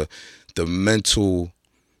it's the mental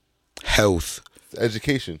health.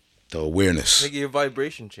 Education. The awareness. Nigga, your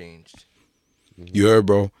vibration changed. You heard,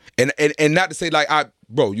 bro? And not to say like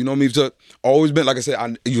bro, you know me, it's always been, like I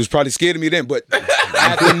said, you was probably scared of me then, but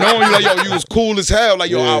after knowing you, like, yo, you was cool as hell.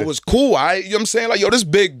 Like, yo, I was cool. You know what I'm saying? Like, yo, this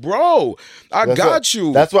big bro. I got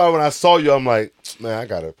you. That's why when I saw you, I'm like, man, I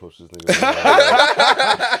gotta approach this nigga.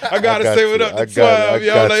 I gotta say what up to 12,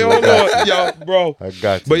 yo. Like, hold on, yo, bro. I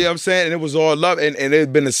got you. But you know what I'm saying? And it was all love. And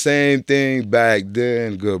it's been the same thing back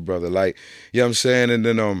then, good brother. Like, you know what I'm saying? And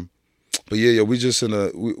then, but yeah, we just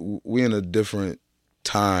we in a different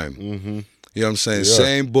time. You know what I'm saying? Yeah.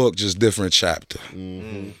 Same book, just different chapter.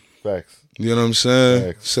 Facts. You know what I'm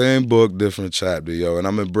saying? Facts. Same book, different chapter, yo. And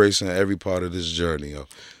I'm embracing every part of this journey, yo.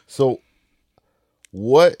 So,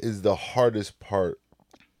 what is the hardest part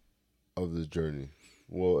of the journey?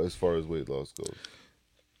 Well, as far as weight loss goes,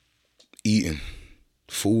 Eating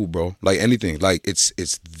food, bro. Like anything, like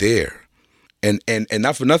it's there, and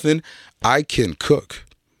not for nothing, I can cook.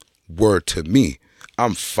 Word to me,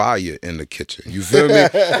 I'm fire in the kitchen. You feel me?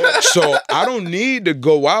 So I don't need to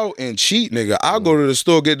go out and cheat, nigga. I'll go to the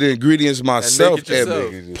store, get the ingredients myself,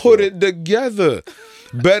 and put it together.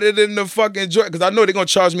 Better than the fucking joint. Because I know they're going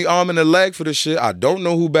to charge me arm and a leg for this shit. I don't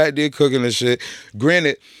know who back there cooking this shit.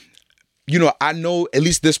 Granted, I know at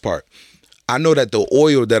least this part. I know that the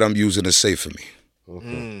oil that I'm using is safe for me.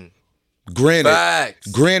 Okay.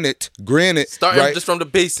 Granted. Starting right? just from the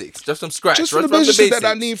basics, just from scratch. Just from the basics that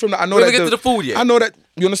I need from the. I know we that get to the food yet. I know that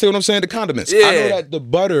you understand what I'm saying. The condiments. Yeah. I know that the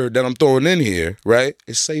butter that I'm throwing in here, right,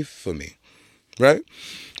 is safe for me, right?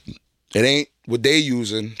 It ain't what they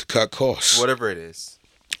using to cut costs. Whatever it is.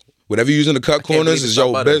 Whatever you're using to cut corners is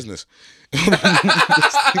your business. Heard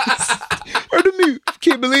of me?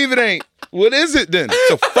 Can't believe it ain't. What is it then?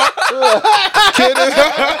 The fuck?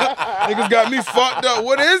 Niggas got me fucked up.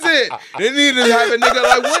 What is it? They need to have a nigga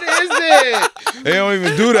like, what is it? They don't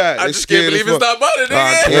even do that. I just can't believe it's not butter, nigga.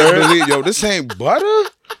 I can't believe, yo, this ain't butter?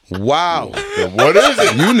 Wow. Then what is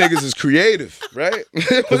it? You niggas is creative, right?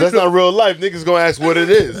 Because that's not real life. Niggas gonna ask what it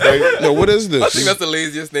is. Like, No, what is this? I think that's the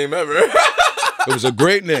laziest name ever. It was a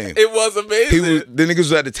great name. It was amazing. The niggas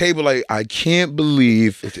was at the table like, I can't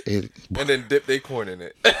believe it. And then dip their corn in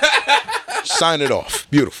it. Sign it off.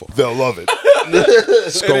 Beautiful. they'll love it.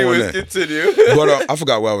 It's going Anyways, in. continue. But I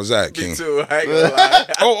forgot where I was at, King. Me too. I ain't gonna lie.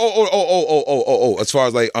 Oh. As far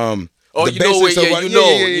as like Oh, the you know what? basics of Yeah, what-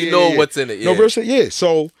 you know what's in it. Yeah. No, real shit. Yeah.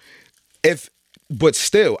 So but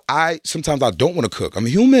still, sometimes I don't want to cook. I'm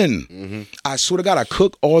human. Mm-hmm. I swear to God, I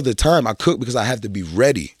cook all the time. I cook because I have to be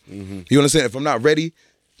ready. Mm-hmm. You understand? If I'm not ready,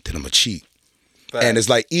 then I'm a cheat. Facts. And it's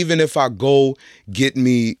like, even if I go get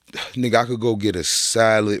me, nigga, I could go get a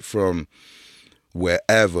salad from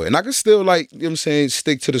wherever. And I can still, like, you know what I'm saying,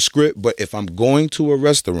 stick to the script. But if I'm going to a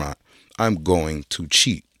restaurant, I'm going to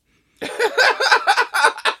cheat.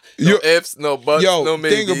 No ifs, no buts, Yo, no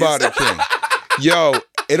maybes. think about it, King. Yo,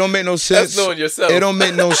 it don't make no sense. That's knowing yourself. It don't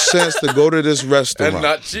make no sense to go to this restaurant And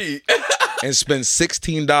not cheat. and spend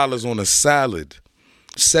 $16 on a salad,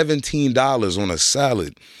 $17 on a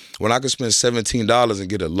salad, when I could spend $17 and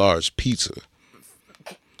get a large pizza.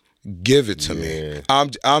 Give it to me.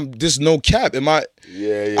 I'm just no cap. I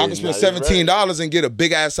can spend $17 and get a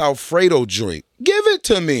big ass Alfredo drink. Give it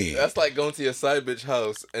to me. That's like going to your side bitch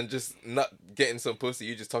house and just not getting some pussy.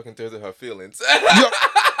 You just talking to her feelings. Yo,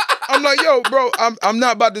 I'm like, yo, bro, I'm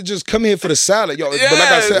not about to just come here for the salad, yo. Yes. But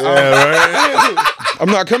like I said, I'm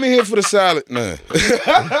not coming here for the salad, man.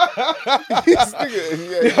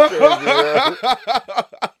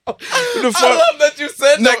 I love that you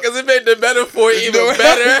said that because it made the metaphor even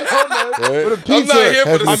better. For the pizza. I'm not here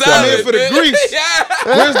for the I'm salad. here for the bitch. grease. Yeah.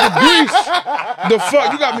 Where's the grease? The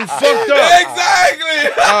fuck? You got me fucked up.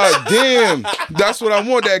 Exactly. Damn. That's what I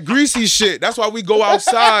want, that greasy shit. That's why we go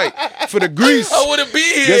outside for the grease. I wouldn't be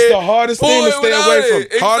here. That's the hardest thing to stay away from.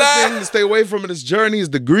 Exactly. Hardest thing to stay away from in this journey is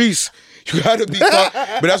the grease. You gotta be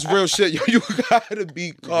but that's real shit. Yo, you gotta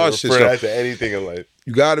be cautious. You're Yo. after anything in life.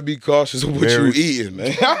 You gotta be cautious of what you eating,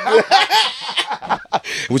 man.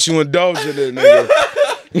 What you indulging in,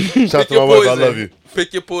 nigga. Shout out to my wife, I love you.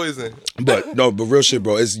 Pick your poison. But real shit,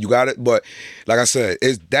 bro. You got it. But like I said,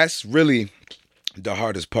 that's really the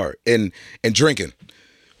hardest part. And drinking.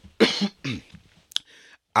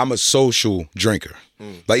 I'm a social drinker.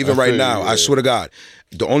 Like even right now, I swear to God,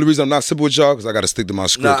 the only reason I'm not sipping with y'all because I got to stick to my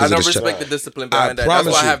script. No, I don't respect the discipline behind that. That's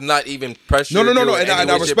why I have not even pressured you. No.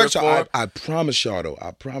 And I respect y'all. I promise y'all though.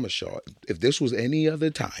 I promise y'all. If this was any other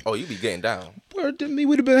time, oh, you be getting down. word to me,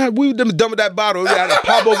 we'd have been done with that bottle. We had to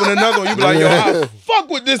pop open another one. You be like, yo, I fuck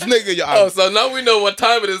with this nigga, yo. Oh, so now we know what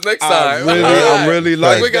time it is next time. I'm really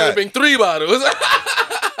like we gotta that. bring 3 bottles.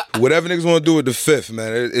 Whatever niggas want to do with the 5th,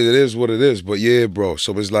 man, it is what it is. But yeah, bro.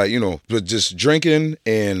 So it's like, but just drinking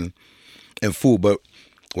and food. But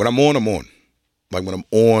when I'm on, I'm on. Like when I'm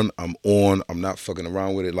on, I'm on. I'm not fucking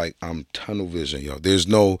around with it. Like I'm tunnel vision, yo. There's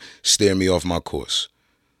no steering me off my course.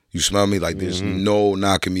 You smell me? Like there's no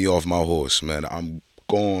knocking me off my horse, man. I'm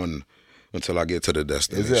gone until I get to the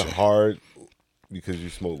destination. Is it hard because you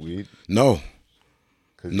smoke weed? No.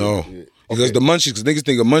 Because the munchies, because niggas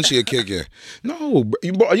think a munchie will kick in. No,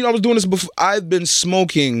 bro, I was doing this before. I've been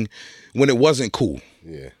smoking when it wasn't cool.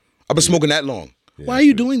 Yeah. I've been smoking that long. Why are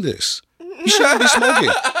you doing this? You shouldn't be smoking.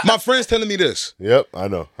 My friend's telling me this. Yep, I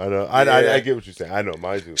know. I get what you're saying. I know,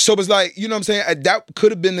 mine too. So it's like, you know what I'm saying? That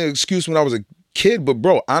could have been the excuse when I was a kid, but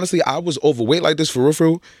bro, honestly, I was overweight like this for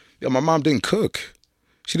real. Yo, my mom didn't cook.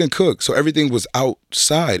 She didn't cook, so everything was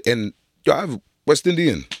outside. And yo, I have West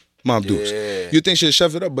Indian mom dudes. You think she'd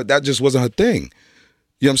chef it up, but that just wasn't her thing.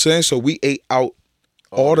 You know what I'm saying? So we ate out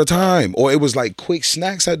all the time. Or it was like quick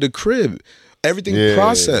snacks at the crib. Everything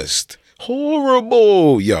processed.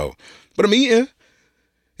 Horrible, yo. But I'm eating.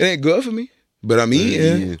 It ain't good for me. But I'm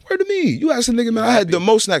eating. Word to me. You ask a nigga, man, I had the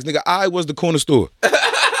most snacks, nigga. I was the corner store.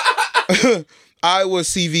 I was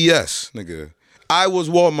CVS, nigga. I was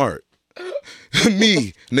Walmart.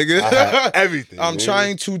 Me, nigga. I had everything. I'm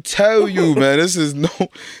trying to tell you, man. This is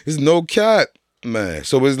no cap, man.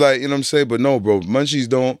 So it's like, you know what I'm saying? But no, bro, munchies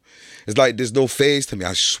don't. It's like there's no phase to me.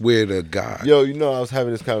 I swear to God. Yo, I was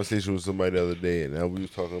having this conversation with somebody the other day, and we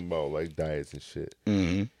was talking about like diets and shit.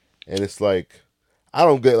 Mm-hmm. And it's like, I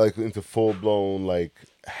don't get like into full blown like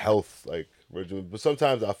health like regimen, but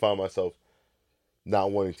sometimes I find myself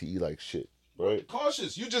not wanting to eat like shit. Right?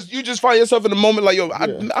 Cautious. You just find yourself in the moment like, yo, I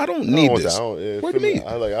don't need this. What do you mean?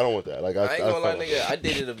 I don't want that. Like I ain't gonna lie, nigga. I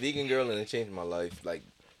dated a vegan girl and it changed my life. Like,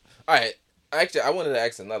 all right. Actually, I wanted to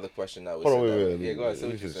ask another question. Hold on, wait. Yeah, go ahead. Say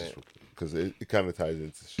what you're saying. Because it kind of ties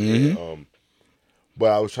into shit. Mm-hmm.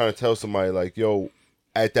 But I was trying to tell somebody like, yo,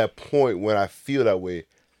 at that point when I feel that way,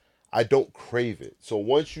 I don't crave it. So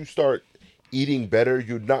once you start eating better,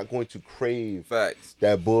 you're not going to crave Facts.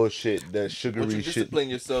 that bullshit, that sugary Once you shit. discipline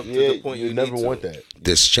yourself to Yeah, the point you you never need want to. that.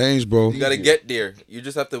 This change, bro. You gotta get there. You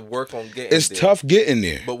just have to work on getting It's there. tough getting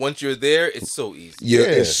there. But once you're there, it's so easy. Yeah, Yeah.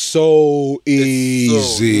 it's so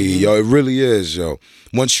easy, yo. It really is, yo.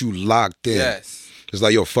 Once you locked in, Yes. it's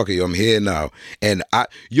like, yo, fuck it, yo, I'm here now, and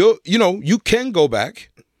you know, you can go back.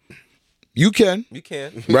 You can, You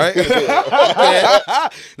can. right?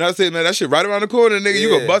 Now I say, man, that shit right around the corner, nigga. You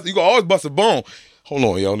Yeah. gonna bust, you gonna always bust a bone. Hold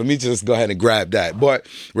on, yo. Let me just go ahead and grab that. But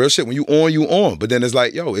real shit, when you on, you on. But then it's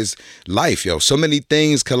like, yo, it's life, yo. So many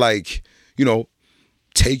things could, like, you know,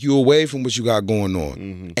 take you away from what you got going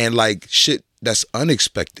on, and like shit that's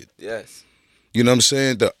unexpected. Yes. You know what I'm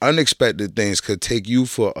saying? The unexpected things could take you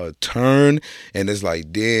for a turn, and it's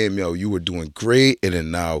like, damn, yo, you were doing great, and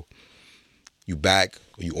then now you back,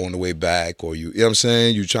 or you on the way back, or you know what I'm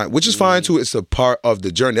saying? You trying, which is fine too. It's a part of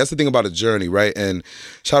the journey. That's the thing about a journey, right? And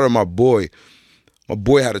shout out to my boy. My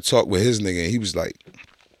boy had a talk with his nigga, and he was like,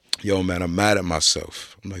 yo, man, I'm mad at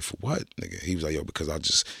myself. I'm like, for what, nigga? He was like, yo, because I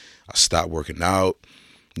stopped working out.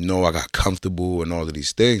 You know, I got comfortable and all of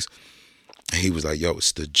these things. And he was like, yo,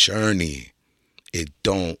 it's the journey. It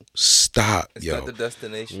don't stop, It's yo. not the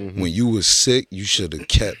destination. When you was sick, you should have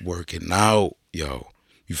kept working out, yo.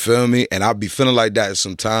 You feel me? And I be feeling like that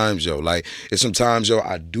sometimes, yo. Like, it's sometimes, yo,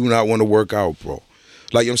 I do not want to work out, bro.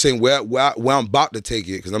 Like, you know what I'm saying? Where I'm about to take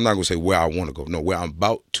it, because I'm not going to say where I want to go. No, where I'm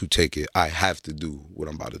about to take it, I have to do what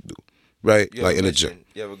I'm about to do. Right? You have Like, a in the mission. gym.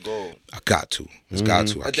 You have a goal. I got to. It's got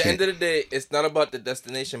to. I At the can't. end of the day, it's not about the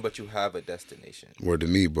destination, but you have a destination. Word to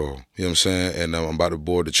me, bro. You know what I'm saying? And I'm about to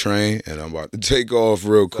board the train, and I'm about to take off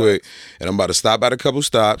real quick, and I'm about to stop at a couple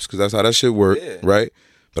stops, because that's how that shit work, Yeah. right?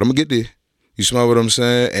 But I'm going to get there. You smell what I'm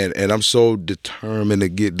saying? And I'm so determined to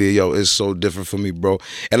get there. Yo, it's so different for me, bro.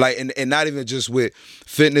 And like, and not even just with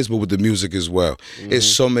fitness, but with the music as well. It's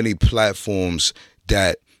so many platforms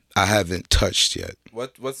that I haven't touched yet.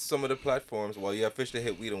 What's some of the platforms? Well, you officially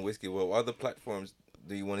hit Weed and Whiskey. Well, what other platforms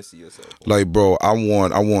do you want to see yourself on? Like, bro, I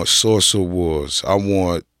want Source Awards. I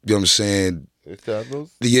want, you know what I'm saying? It's that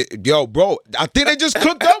those? Yo, bro, I think they just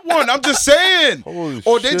cooked up one. I'm just saying. Holy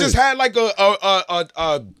Or they shit. just had like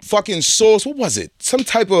a fucking Source. What was it? Some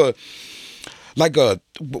type of, like a,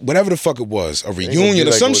 whatever the fuck it was, a reunion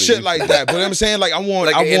or like some what it shit used like that. But I'm saying, like, I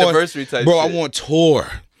want, Like an anniversary type bro, shit. I want tour.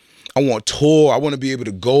 I want to be able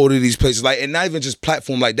to go to these places, like, and not even just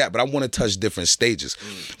platform like that, but I want to touch different stages.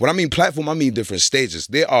 When I mean platform, I mean different stages.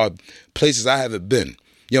 There are places I haven't been.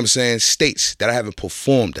 You know what I'm saying? States that I haven't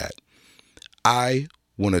performed at. I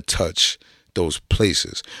want to touch those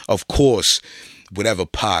places. Of course, whatever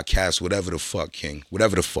podcast, whatever the fuck, King,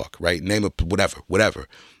 whatever the fuck, right? Name it, whatever,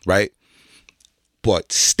 right?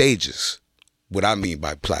 But stages, what I mean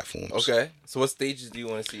by platforms. Okay. So what stages do you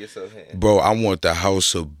want to see yourself in? Bro, I want the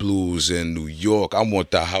House of Blues in New York. I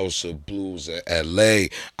want the House of Blues in LA.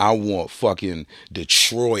 I want fucking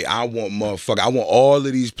Detroit. I want all of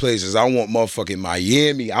these places. I want motherfucking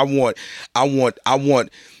Miami. I want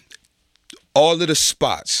all of the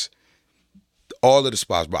spots. All of the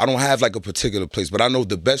spots, bro. I don't have like a particular place, but I know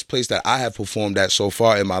the best place that I have performed at so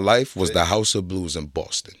far in my life was the House of Blues in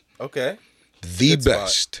Boston. Okay. The Good spot.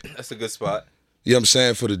 best. That's a good spot. You know what I'm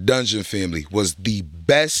saying? For the Dungeon family was the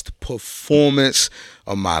best performance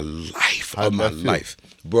of my life. How'd that feel?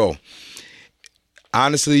 Bro.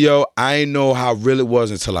 Honestly, yo, I ain't know how real it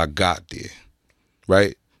was until I got there.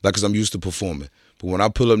 Right? Like, cause I'm used to performing. But when I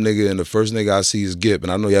pull up, nigga, and the first nigga I see is Gip,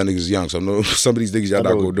 and I know y'all niggas young, so I know some of these niggas y'all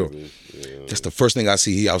not gonna do. That's the first thing I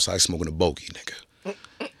see. He outside smoking a bogey, nigga.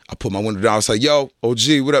 I put my window down. I was like, yo,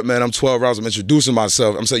 OG, what up, man? I'm 12 Rounz. I'm introducing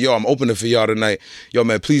myself. I'm saying, yo, I'm opening for y'all tonight. Yo,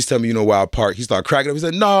 man, please tell me you know where I park. He started cracking up. He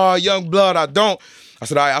said, nah, young blood, I don't. I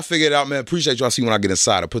said, all right, I figured it out, man. Appreciate you. I see when I get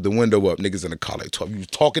inside. I put the window up. Niggas in the car like, you was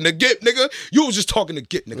talking to Gip, nigga. You was just talking to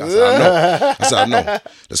Gip, nigga. I said, I know. I said, I know.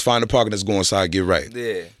 Let's find the parking. Let's go inside, get right.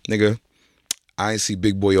 Yeah. Nigga, I ain't see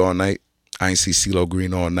Big Boy all night. I ain't see CeeLo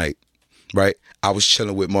Green all night, right? I was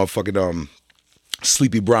chilling with motherfucking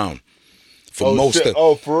Sleepy Brown for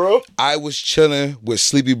for real? I was chilling with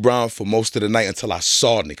Sleepy Brown for most of the night until I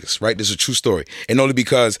saw niggas, right? This is a true story. And only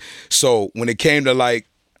because, so when it came to like,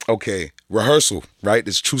 okay, rehearsal, right?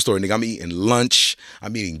 This is a true story, nigga. I'm eating lunch.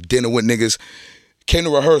 I'm eating dinner with niggas. Came to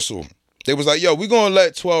rehearsal. They was like, yo, we gonna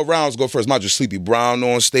let 12 Rounz go first. Mind you, Sleepy Brown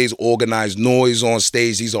on stage, Organized Noise on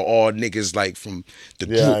stage. These are all niggas like from the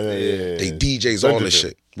group. Yeah. They DJs, all this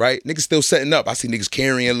shit, right? Niggas still setting up. I see niggas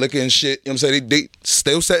carrying liquor and shit. You know what I'm saying? They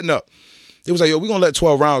still setting up. They was like, yo, we gonna let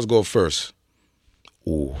 12 Rounz go first.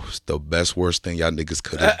 Ooh, it's the best, worst thing y'all niggas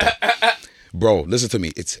could have done. Bro, listen to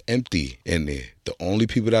me. It's empty in there. The only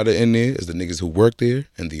people that are in there is the niggas who work there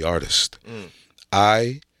and the artist.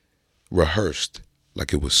 I rehearsed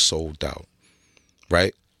like it was sold out,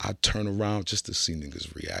 right? I turn around just to see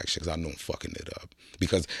niggas' reactions. I know I'm fucking it up.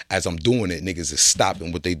 Because as I'm doing it, niggas is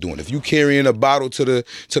stopping what they doing. If you carrying a bottle to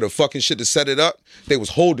the fucking shit to set it up, they was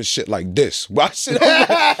holding shit like this. Watch it, I'm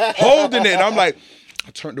like, holding it. And I'm like,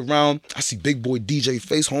 I turned around, I see big boy DJ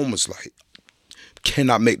Face Homeless like,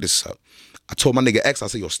 cannot make this up. I told my nigga X, I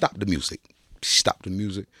said, yo, stop the music. Stop the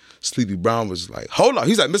music. Sleepy Brown was like, hold on.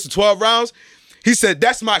 He's like, Mr. 12 Rounds? He said,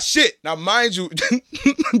 that's my shit. Now, mind you,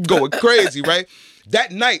 going crazy, right?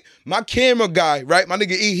 That night, my camera guy, right, my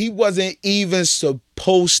nigga E, he wasn't even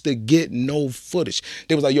supposed to get no footage.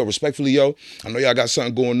 They was like, yo, respectfully, yo, I know y'all got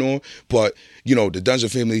something going on, but, you know, the Dungeon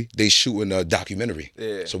family, they shooting a documentary.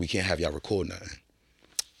 Yeah. So we can't have y'all record nothing.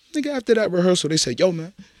 Nigga, after that rehearsal, they said, yo,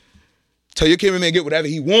 man, tell your cameraman get whatever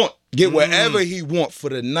he want. Get whatever he want for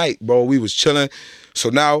the night, bro. We was chilling. So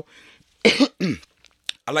now,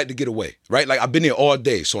 I like to get away, right? Like, I've been here all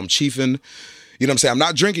day, so I'm chiefing. You know what I'm saying? I'm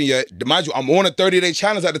not drinking yet. Mind you, I'm on a 30-day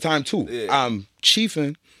challenge at the time, too. Yeah. I'm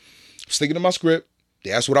chiefing, sticking to my script.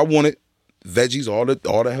 They asked what I wanted. Veggies, all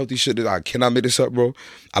the healthy shit that I cannot make this up, bro.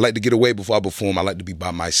 I like to get away before I perform. I like to be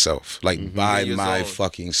by myself. Like, by my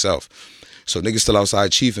fucking self. So niggas still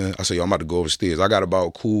outside chiefing. I say, yo, I'm about to go upstairs. I got about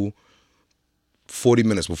a cool 40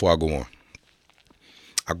 minutes before I go on.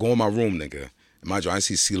 I go in my room, nigga. Mind you, I ain't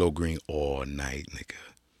see CeeLo Green all night,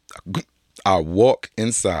 nigga. I walk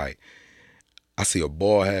inside. I see a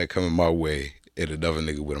bald head coming my way and another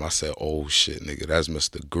nigga with him. I said, oh shit, nigga, that's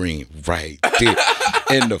Mr. Green right there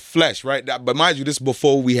in the flesh, right? But mind you, this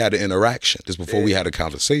before we had an interaction. This before we had a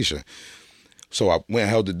conversation. So I went and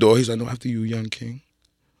held the door. He's like, no, after you, young king.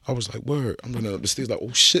 I was like, word. I'm running up the stairs like,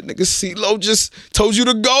 oh shit, nigga, CeeLo just told you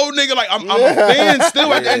to go, nigga. Like, I'm a fan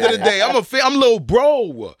still at the end of the day. I'm a fan. I'm little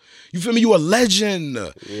bro. You feel me? You a legend.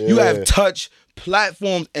 Yeah. You have touched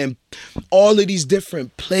platforms and all of these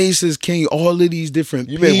different places, King. All of these different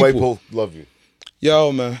people. You made white folk love you.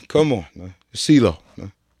 Yo, man, come on, man. CeeLo,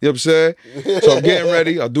 man. You know what I'm saying? So I'm getting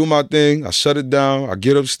ready. I do my thing. I shut it down. I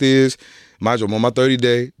get upstairs. Mind you, I'm on my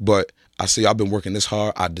 30-day, but I say I've been working this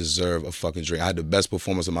hard. I deserve a fucking drink. I had the best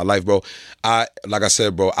performance of my life, bro. Like I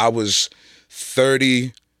said, bro, I was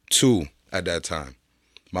 32 at that time.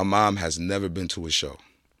 My mom has never been to a show.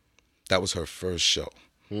 That was her first show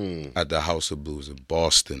at the House of Blues in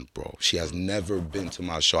Boston, bro. She has never been to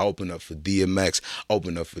my show. I opened up for DMX,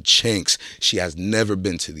 opened up for Chinks. She has never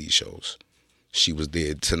been to these shows. She was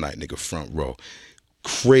there tonight, nigga, front row.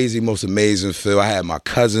 Crazy, most amazing feel. I had my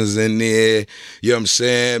cousins in there. You know what I'm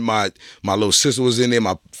saying? My little sister was in there.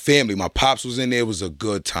 My family, my pops was in there. It was a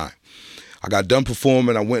good time. I got done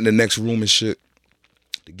performing. I went in the next room and shit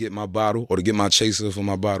to get my bottle or to get my chaser for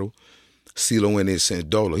my bottle. CeeLo in there saying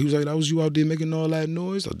Dolo. He was like, that was you out there making all that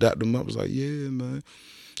noise? I dapped him up. I was like, yeah, man.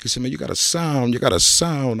 He said, man, you got a sound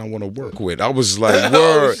I want to work with. I was like,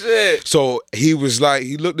 word. Shit. So he was like,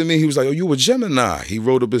 he looked at me, he was like, oh, you a Gemini. He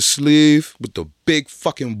rolled up his sleeve with the big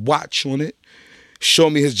fucking watch on it,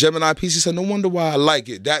 showed me his Gemini piece. He said, no wonder why I like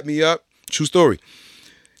it. Dapped me up. True story.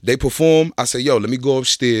 They perform. I said, yo, let me go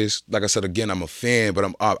upstairs. Like I said, again, I'm a fan,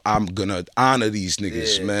 but I'm gonna honor these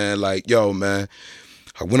niggas, man. Like, yo, man.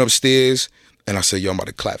 I went upstairs and I said, yo, I'm about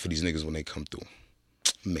to clap for these niggas when they come through.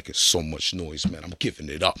 I'm making so much noise, man. I'm giving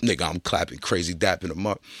it up, nigga. I'm clapping crazy, dapping them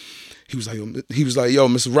up. He was like, yo,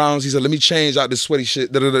 Mr. Rounz, he said, let me change out this sweaty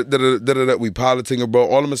shit. We politicking, bro.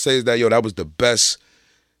 All I'm gonna say is that, yo, that was the best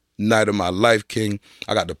night of my life, King.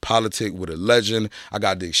 I got to politic with a legend. I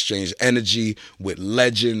got to exchange energy with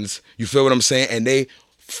legends. You feel what I'm saying? And they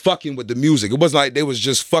fucking with the music. It wasn't like they was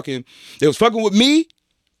just fucking, they was fucking with me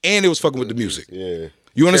and they was fucking with the music. Yeah.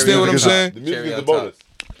 You understand what I'm saying? The music is the bonus.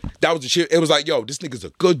 That was the shit. It was like, yo, this nigga's a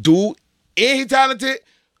good dude and he talented.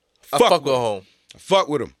 I fuck with home. I fuck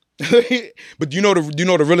with him. But you know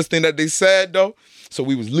the realest thing that they said though? So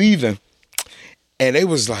we was leaving and they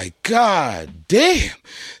was like, God damn,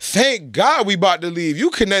 thank God we about to leave. You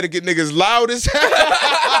Connecticut niggas loud as hell.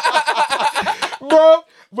 Bro,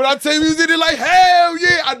 but I tell you, we was in there like, hell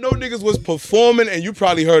yeah. I know niggas was performing and you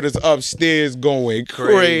probably heard us upstairs going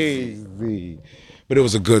crazy. But it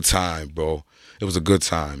was a good time, bro. It was a good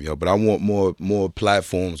time, yo. But I want more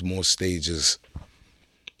platforms, more stages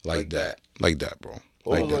like that. Like that, bro.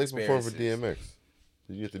 What was it like performing for DMX?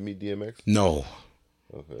 Did you get to meet DMX? No.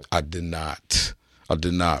 Okay. I did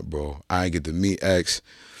not, bro. I ain't get to meet X.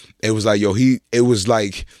 It was like, yo, it was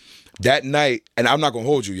like that night, and I'm not gonna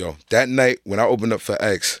hold you, yo. That night when I opened up for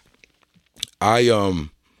X, I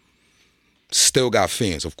still got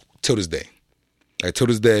fans till this day. Like till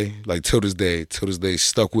this day,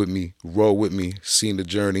 stuck with me, rolled with me, seen the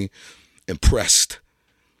journey, impressed,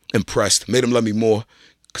 made him love me more,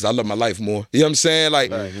 cause I love my life more. You know what I'm saying?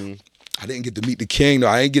 Like, I didn't get to meet the king though.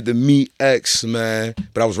 I didn't get to meet X, man,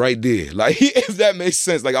 but I was right there. Like, if that makes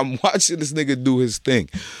sense. Like, I'm watching this nigga do his thing,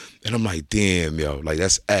 and I'm like, damn, yo, like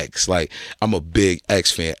that's X. Like, I'm a big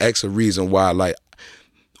X fan. X a reason why, like,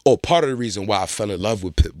 or part of the reason why I fell in love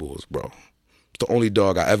with pit bulls, bro. It's the only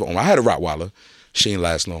dog I ever owned. I had a Rottweiler. She didn't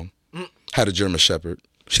last long. Had a German Shepherd.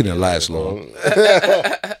 She didn't last long.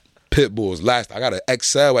 Pit bulls last. I got an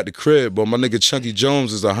XL at the crib, but my nigga Chunky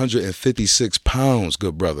Jones is 156 pounds,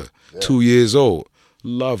 good brother. Yeah. 2 years old.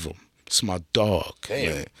 Love him. It's my dog.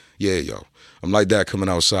 Damn. Man. Yeah, yo. I'm like that coming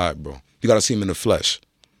outside, bro. You gotta see him in the flesh.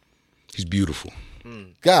 He's beautiful.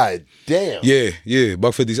 God damn. Yeah.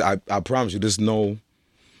 Buck 50. I promise you, there's no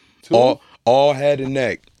all head and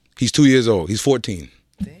neck. He's 2 years old. He's 14.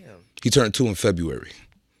 Damn. He turned 2 in February.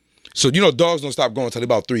 So, you know, dogs don't stop growing until they're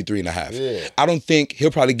about 3.5. Yeah. I don't think he'll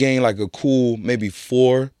probably gain like a cool maybe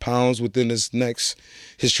 4 pounds within his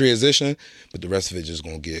transition, but the rest of it just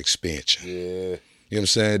gonna get expansion. Yeah. You know what I'm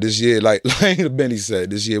saying? This year, like Benny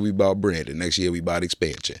said, this year we about Brandon. Next year we about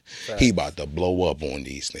expansion. He about to blow up on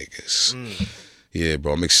these niggas. Yeah,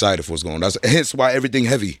 bro, I'm excited for what's going on. That's hence why everything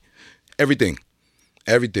heavy. Everything.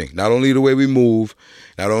 Not only the way we move,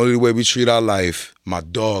 not only the way we treat our life, my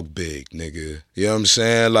dog big, nigga. You know what I'm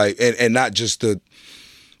saying? Like, and not just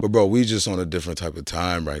but bro, we just on a different type of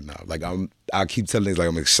time right now. Like, I keep telling niggas, like,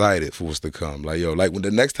 I'm excited for what's to come. Like, yo, like when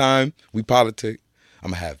the next time we politic, I'm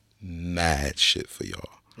gonna have mad shit for y'all.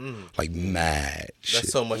 Like, mad shit.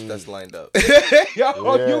 That's so much that's lined up. You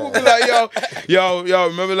will be like, yo,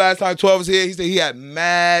 remember last time 12 was here? He said he had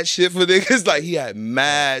mad shit for niggas. Like, he had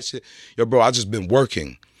mad shit. Yo, bro, I just been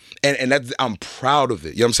working. And that's, I'm proud of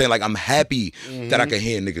it. You know what I'm saying? Like, I'm happy that I can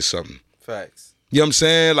hand niggas something. Facts. You know what I'm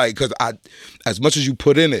saying? Like, because as much as you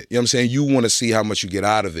put in it, you know what I'm saying? You want to see how much you get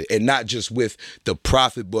out of it. And not just with the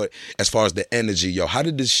profit, but as far as the energy. Yo, how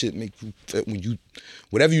did this shit make you feel when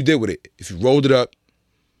whatever you did with it, if you rolled it up,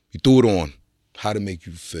 you threw it on, how'd it make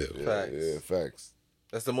you feel? Facts. Yeah, facts.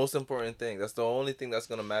 That's the most important thing. That's the only thing that's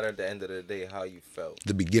gonna matter at the end of the day, how you felt.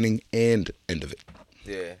 The beginning and end of it.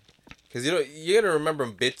 Yeah. Because you're gonna remember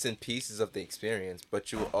bits and pieces of the experience,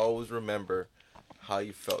 but you will always remember how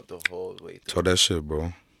you felt the whole way through. Talk that shit,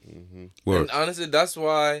 bro. And honestly, that's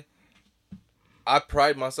why I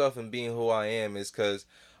pride myself in being who I am, is because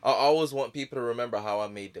I always want people to remember how I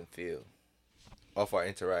made them feel off our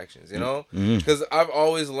interactions, you know? Because I've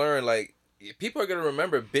always learned, like, people are going to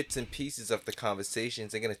remember bits and pieces of the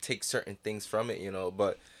conversations. They're going to take certain things from it, you know?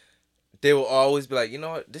 But they will always be like, you know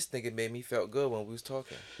what? This nigga made me feel good when we was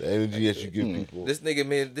talking. The energy that you give people. This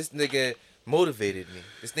nigga motivated me.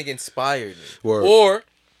 This nigga inspired me. Word. Or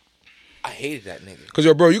I hated that nigga. Because,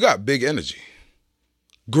 yo, bro, you got big energy.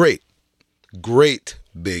 Great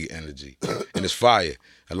big energy. And it's fire.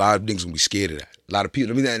 A lot of niggas gonna be scared of that. A lot of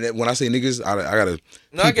people, I mean, when I say niggas, I gotta...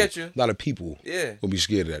 No, I get you. A lot of people Yeah. gonna be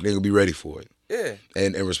scared of that. They're gonna be ready for it. Yeah.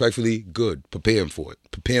 And respectfully, good. Prepare them for it.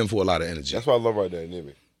 Prepare them for a lot of energy. That's what I love right there,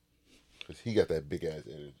 Nimmy. Because he got that big ass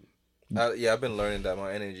energy. Yeah, I've been learning that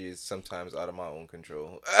my energy is sometimes out of my own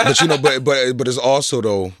control. But you know, but it's also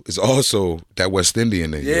that West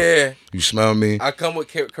Indian thing. Yeah. Yo. You smell me? I come with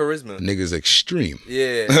charisma. Niggas extreme.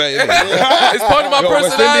 Yeah. Yeah. It's part of my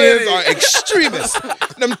West personality. Indians are extremists.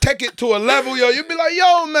 Them take it to a level, yo. You be like,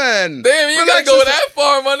 yo, man. Damn, you gotta go that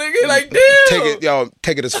far, my nigga. Like, damn.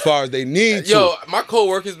 Take it as far as they need to. Yo, my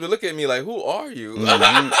coworkers be looking at me like, who are you?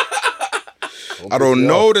 I don't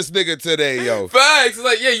know this nigga today, yo. Facts. It's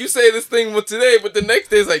like, yeah, you say this thing today, but the next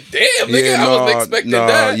day it's like, damn, nigga, I wasn't expecting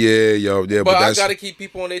that. Yeah, yo, yeah, But that's, I gotta keep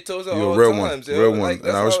people on their toes at you're all a real times. one, Yo. real one, Like,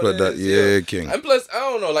 and I respect that. Yeah, king. And plus, I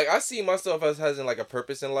don't know, like, I see myself as having like a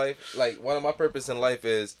purpose in life. Like, one of my purpose in life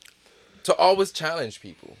is to always challenge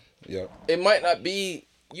people. Yeah. It might not be,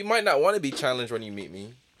 you might not want to be challenged when you meet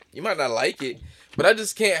me. You might not like it, but I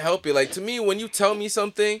just can't help it. Like, to me, when you tell me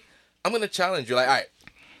something, I'm gonna challenge you. Like, all right.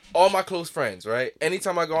 All my close friends, right?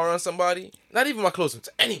 Anytime I go around somebody, not even my close friends,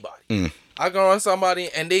 anybody. I go around somebody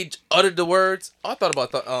and they uttered the words. I thought about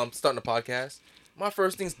starting a podcast. My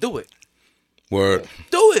first thing's do it. Word.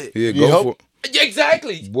 Do it. Yeah, go for it. Yeah,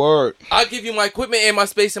 exactly. Word. I'll give you my equipment and my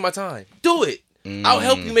space and my time. Do it. I'll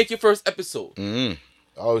help you make your first episode.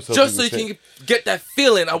 Just so you can get that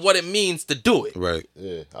feeling of what it means to do it. Right.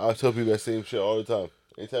 Yeah, I tell people that same shit all the time.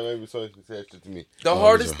 Anytime every song can say that shit to me. The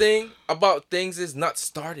hardest thing about things is not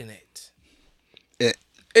starting it. It's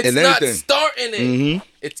and not anything. starting it.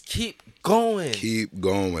 It's keep going. Keep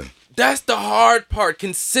going. That's the hard part.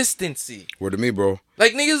 Consistency. Word to me, bro.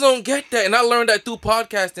 Like, niggas don't get that. And I learned that through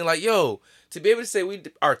podcasting. Like, yo, to be able to say we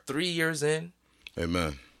are 3 years in,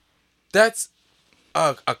 Amen. that's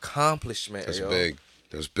a accomplishment. That's yo. big.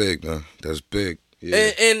 That's big, man. That's big.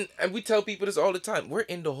 Yeah. And we tell people this all the time. We're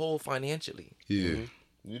in the hole financially. Yeah.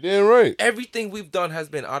 You damn right. Everything we've done has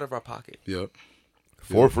been out of our pocket. Yep.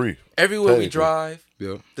 For free. Everywhere we drive,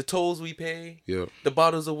 Yep. the tolls we pay, Yep. the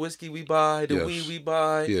bottles of whiskey we buy, the Yes. weed we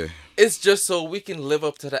buy. Yeah. It's just so we can live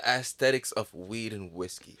up to the aesthetics of weed and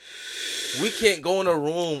whiskey. We can't go in a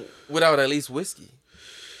room without at least whiskey,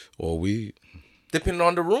 Or weed. depending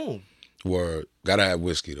on the room. Word. Gotta have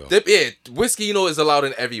whiskey though. Whiskey, is allowed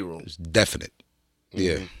in every room. It's definite.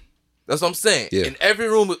 Yeah. That's what I'm saying. Yeah. In every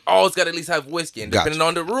room, we always got to at least have whiskey. And Gotcha. depending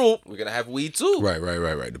on the room, we're going to have weed too. Right.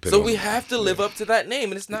 Depending So on we the- have to live up to that name,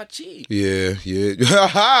 and it's not cheap. Yeah.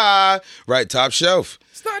 Right, top shelf.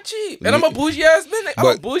 It's not cheap. And I'm a bougie ass nigga. I'm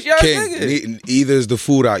a bougie ass nigga. Either is the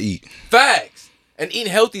food I eat. Facts. And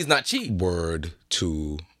eating healthy is not cheap. Word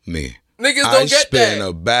to me. Niggas don't get spend that.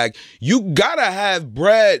 a bag. You gotta have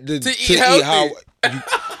bread to eat healthy.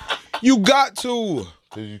 You got to.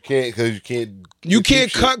 Cause you can't. You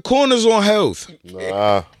can't cut corners on health.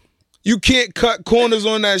 Nah. You can't cut corners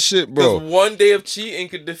on that shit, bro. Because one day of cheating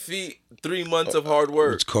could defeat 3 months of hard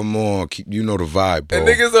work. Come on, you know the vibe, bro. And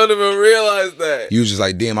niggas don't even realize that. You just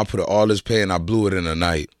like, damn, I put all this pay and I blew it in a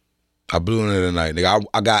night. Nigga,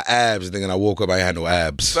 I got abs, nigga, and I woke up, I had no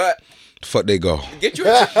abs. But Fuck they go. get you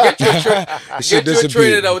a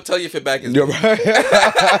trainer that will tell you if your back is You're big. right.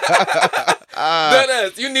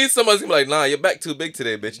 Deadass. You need somebody who's gonna be like, nah, your back too big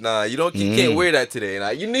today, bitch. Nah, you can't wear that today. Nah,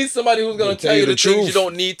 you need somebody who's gonna tell you the things you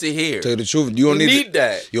don't need to hear. Tell you the truth. You don't need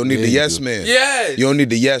that. You don't need the yes man. Yes. You don't need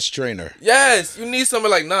the yes trainer. Yes. You need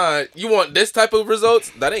somebody like, nah, you want this type of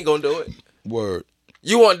results? That ain't gonna do it. Word.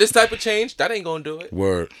 You want this type of change? That ain't gonna do it.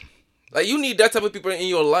 Word. Like, you need that type of people in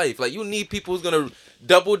your life. Like, you need people who's gonna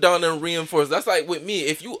double down and reinforce. That's like with me.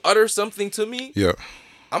 If you utter something to me, Yeah.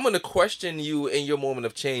 I'm gonna question you in your moment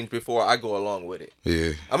of change before I go along with it.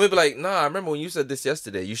 Yeah. I'm gonna be like, nah, I remember when you said this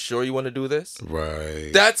yesterday. You sure you want to do this?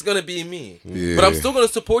 Right. That's gonna be me. Yeah. But I'm still gonna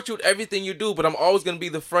support you with everything you do. But I'm always gonna be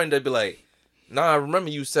the friend that be like, nah, I remember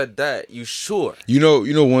you said that. You sure? You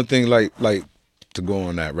know one thing, like to go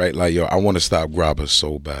on that, right? Like, yo, I want to stop grabber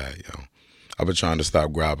so bad, yo. I've been trying to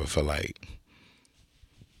stop grabber for like.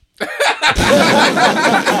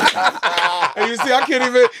 And you see, I can't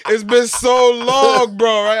even. It's been so long,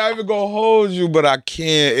 bro. Right? I even gonna hold you, but I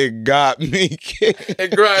can't. It got me.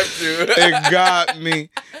 It grabbed you. It got me,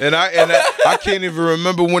 and I can't even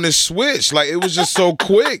remember when it switched. Like, it was just so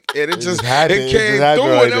quick, and it just happened. it It came just happened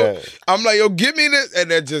through. like And that. I'm like, yo, give me this,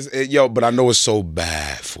 and it just but I know it's so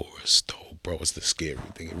bad for us, though, bro. It's the scary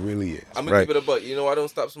thing. It really is. I'm gonna right? keep it a buck. You know why I don't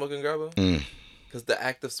stop smoking grabber? Mm. Because the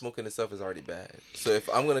act of smoking itself is already bad. So if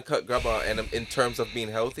I'm gonna cut grabber, and in terms of being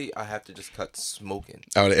healthy, I have to just cut smoking.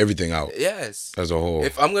 Out of everything out Yes. as a whole.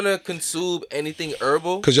 If I'm gonna consume anything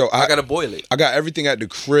herbal, 'Cause, yo, I gotta boil it. I got everything at the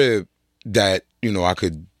crib that I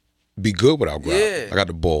could be good without grab. Yeah. I got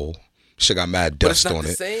the bowl. Shit got mad But it's dust not on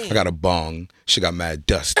the it. same. I got a bong. Shit got mad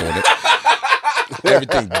dust on it.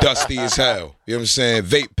 Everything dusty as hell. You know what I'm saying?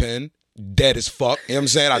 Vape pen. Dead as fuck. You know what I'm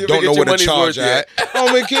saying? I You don't ever know get where your to money's charge worth yet? at. I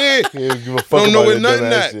don't even care. Yeah, give a I fuck don't know about where that nothing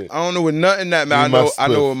dumbass at. shit. I don't know where nothing at, man. Give me my I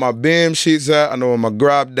know spliff. where my BM sheets at. I know where my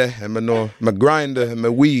grab there. And I know my grinder and my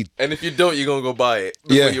weed. And if you don't, you're gonna go buy it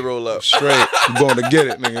before you roll up. Straight. I'm going to get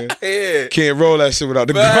it, nigga. Yeah. Can't roll that shit without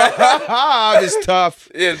the grind. It's tough.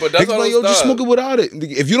 Yeah, but that's Niggas why like, I yo, don't just stop. smoke it without it.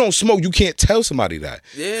 If you don't smoke, you can't tell somebody that.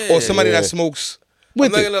 Yeah. Or somebody Yeah. that smokes I'm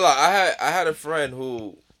with not it. gonna lie. I had a friend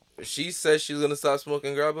who she said she was gonna stop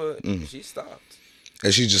smoking grabber. She stopped.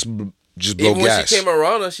 And she just blow Even when gas. she came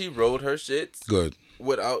around her, she rolled her shit Good.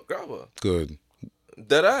 without grabber. Good.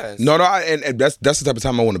 Dead ass. No, and that's the type of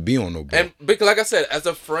time I want to be on, though, bro. And because, like I said, as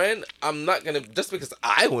a friend, I'm not gonna just because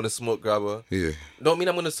I want to smoke grabber. Yeah. Don't mean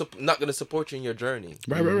I'm not gonna support you in your journey.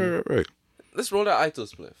 Right. Let's roll that Ito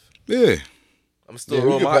spliff. Yeah. I'm still Yeah, we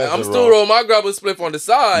rolling can my pass it still around. rolling my grabber spliff on the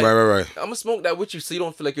side. Right. I'm gonna smoke that with you so you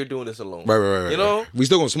don't feel like you're doing this alone. Right. You know? Right. We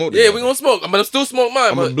still gonna smoke. Yeah, together. we gonna smoke. I'm gonna still smoke mine.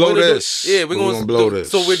 I'm gonna but blow we're gonna do- this. Yeah, We're we're gonna blow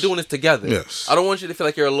this. So we're doing this together. Yes. I don't want you to feel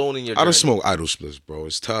like you're alone in your I journey. don't smoke idle splits, bro.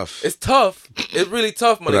 It's tough. It's tough. It's really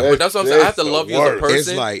tough, man. But But that's what I'm saying. I have to it's love the you as a worst.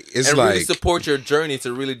 person. It's and really like- support your journey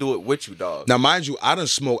to really do it with you, dog. Now, mind you, I done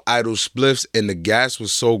smoked idle spliffs, and the gas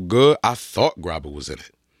was so good, I thought grabber was in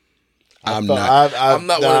it. I'm not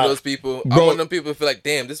one of those people. Bro. I'm one of them people who feel like,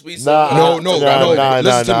 damn, this weed so No.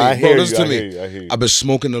 Listen to me, I bro. hear Listen you, to me. I hear you. I've been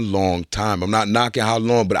smoking a long time. I'm not knocking how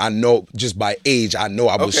long, but I know just by age, I know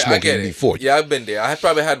I was I smoking get it. before. Yeah, I've been there. I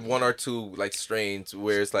probably had one or two like strains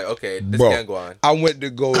where it's like, okay, this Bro, can't go on. I went to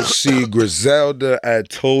go see Griselda at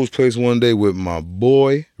Toe's place one day with my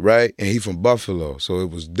boy, right? And he from Buffalo, so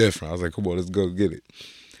it was different. I was like, come on, let's go get it.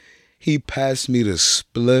 He passed me the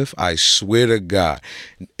spliff. I swear to God.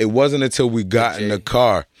 It wasn't until we got in the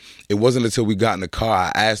car.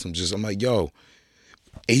 I asked him I'm like, yo.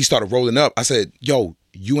 And he started rolling up. I said, yo,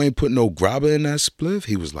 you ain't put no grabber in that spliff?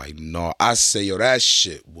 He was like, no. I said, yo, that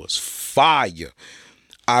shit was fire.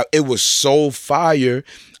 It was so fire.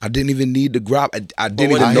 I didn't even need the grab. I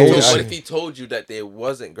didn't even know What if he told you that there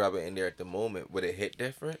wasn't grabber in there at the moment? Would it hit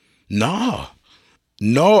different? No,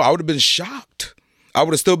 I would have been shocked. I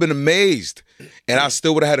would have still been amazed. And I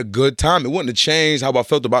still would have had a good time. It wouldn't have changed how I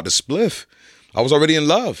felt about the spliff. I was already in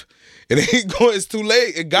love. It ain't going, it's too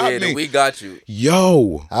late. It got me. We got you.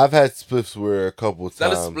 Yo. I've had spliffs where a couple times. It's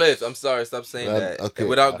not a spliff. I'm sorry. Stop saying that. Okay.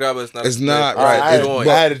 Without grabber, it's not It's a spliff. not, I right. had a joint.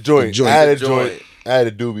 I had a joint. I had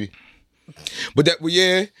a doobie. But that, well,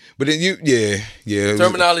 yeah. But then yeah.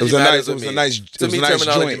 Terminology matters It was with a me. nice To me, joint.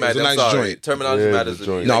 terminology It was matters. a I'm nice sorry. joint. Terminology Yeah, matters the with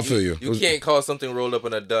me. joint. No, I Like, feel you. You can't call something rolled up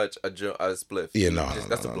in a Dutch a spliff. Yeah, no.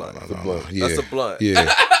 That's a blunt. It's a blunt. Yeah. That's a blunt.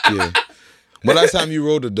 Yeah. When last time you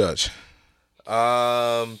rolled a Dutch?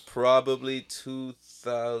 Probably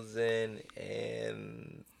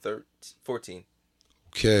 2014.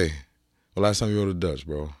 Okay. Well, last time you rolled a Dutch,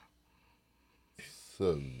 bro?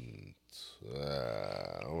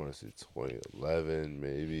 I want to say 2011,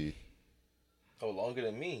 maybe. Oh, longer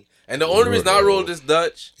than me. And the only reason I rolled this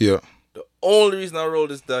Dutch, Yeah.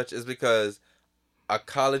 is because a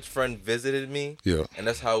college friend visited me. Yeah. And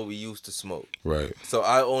that's how we used to smoke. Right. So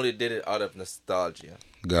I only did it out of nostalgia.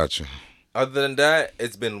 Gotcha. Other than that,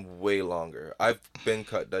 it's been way longer. I've been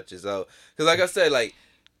cut Dutches out. Because like I said, like,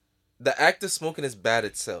 the act of smoking is bad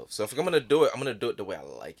itself. So if I'm going to do it, I'm going to do it the way I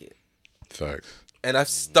like it. Facts. And I've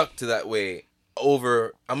stuck to that way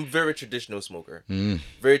I'm a very traditional smoker.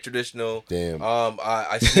 Very traditional. Damn.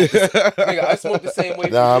 I smoke the same way.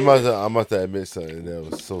 Nah, I'm about to admit something that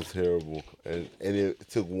was so terrible. And it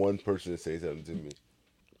took one person to say something to me.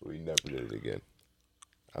 We never did it again.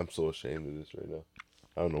 I'm so ashamed of this right now.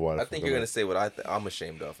 I don't know why. I think you're going to say what I'm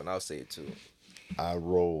ashamed of, and I'll say it too. I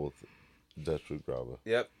rolled Dutch with grabber.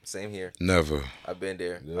 Yep, same here. Never. I've been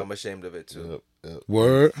there. Yep. I'm ashamed of it too. Yep.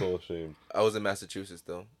 Word. I'm so ashamed. I was in Massachusetts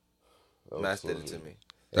though. Mass did it to me.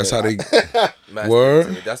 That's how they. Mass Word. did it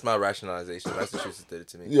to me. That's my rationalization. Massachusetts did it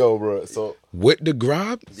to me. Yo, bro. So With the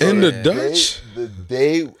grab in the Yeah. Dutch? the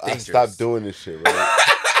day I Dangerous. stopped doing this shit, right?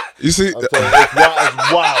 You see? I'm telling you, it's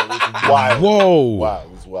wild. It's wild. Whoa. Wow,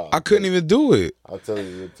 it's wild. I couldn't even do it. I'm telling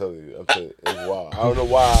you, it's wild. I don't know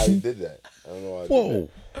why I did that. I don't know why I did Whoa.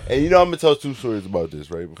 that. And you know, I'm gonna tell two stories about this,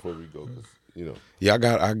 right, before we go, 'cause, you know. Yeah,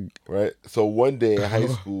 Right? So one day in high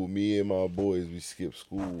school, me and my boys, we skipped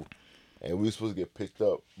school, and we were supposed to get picked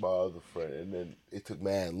up by our other friend, and then it took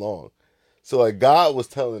mad long. So, like, God was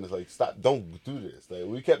telling us, like, stop, don't do this. Like,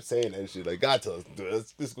 we kept saying that shit. Like, God told us to do it.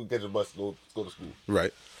 Let's go catch a bus and go to school.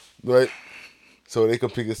 Right. Right? So they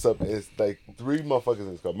come pick us up, and it's like 3 motherfuckers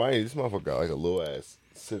in this car. Mind you, this motherfucker got like a little ass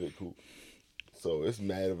Civic coupe. So it's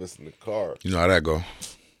mad of us in the car. You know how that go.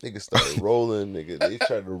 Niggas started rolling, nigga. They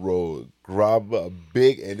tried to roll grabber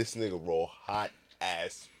big, and this nigga roll hot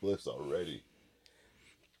ass spliffs already.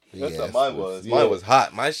 That's Big-ass how mine spliffs. was. Yeah. Mine was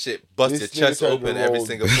hot. My shit busted This nigga chest tried to open every roll-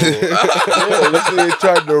 single pull. Yeah, this nigga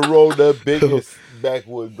tried to roll the biggest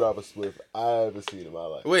backwood grabber spliff I ever seen in my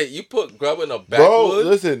life. Wait, you put grubber in a Bro, backwood?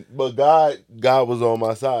 listen, but God was on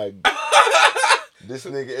my side. This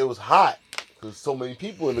nigga, it was hot because so many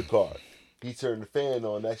people in the car. He turned the fan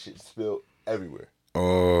on, that shit spilled everywhere.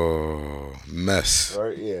 Oh, mess.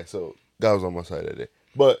 Right? Yeah, so God was on my side that day.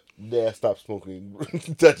 But then I stopped smoking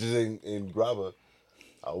Dutches in grabber.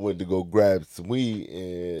 I went to go grab some weed,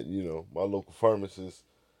 and, you know, my local pharmacist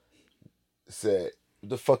said, "What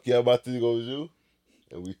the fuck y'all about to go do?"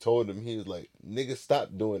 And we told him, he was like, "Nigga, stop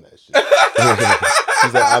doing that shit."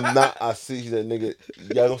 He's like, "I'm not." I see. He said, "Nigga,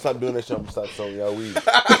 y'all don't stop doing that shit. I'm gonna stop selling y'all weed." That's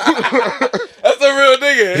a real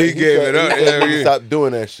nigga. He gave said, it up. He said, Yeah, "Nigga, yeah. stop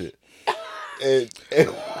doing that shit." And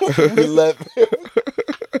we left.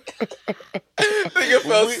 Nigga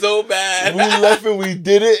felt so bad. We left and we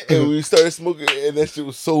did it, and we started smoking, and that shit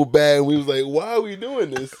was so bad. And we was like, "Why are we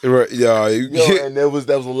doing this?" Right, yo, And that was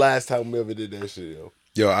the last time we ever did that shit, yo.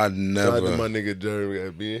 yo, I Shout out to never. my nigga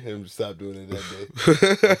Jeremy. Me and him stopped doing it that day.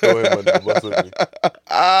 Throw him under the bus with me.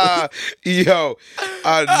 Yo,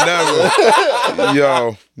 I never.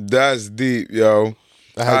 Yo, that's deep, yo.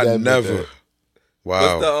 I never. That.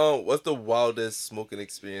 Wow. What's the wildest smoking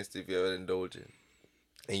experience that you ever indulged in?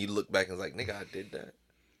 And you look back and it's like, nigga, I did that.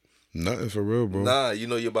 Nothing for real, bro. Nah, you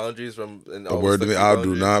know your boundaries from. And A word to me, I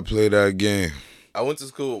do not play that game. I went to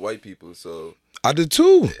school with white people, so I did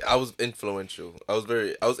too. I was influential. I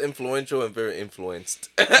was influential and very influenced.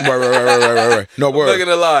 Right. No I'm word. not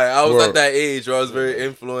gonna lie. I was Word. at that age where I was very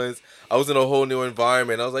influenced. I was in a whole new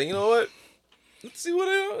environment. I was like, you know what? Let's see what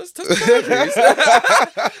they are. Let's touch the boundaries.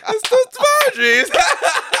 Let's touch the boundaries.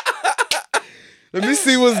 Let me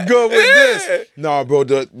see what's good with this. Nah, bro, you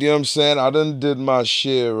know what I'm saying? I done did my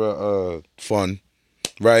share of fun,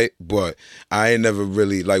 right? But I ain't never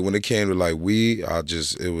really, like, when it came to, like, weed,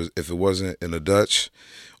 if it wasn't in the Dutch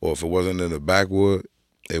or if it wasn't in the backwood,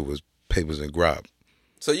 it was papers and grab.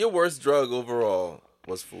 So your worst drug overall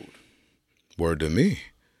was food. Word to me.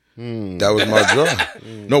 That was my drug.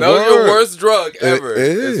 No, That was your worst drug ever.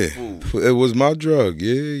 Is food. It was my drug.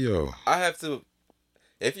 Yeah, yo.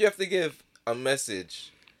 If you have to give a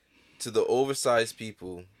message to the oversized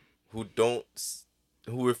people who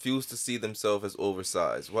refuse to see themselves as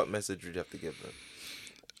oversized, what message would you have to give them?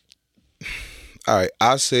 All right,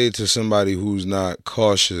 I say to somebody who's not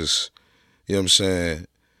cautious, you know what I'm saying?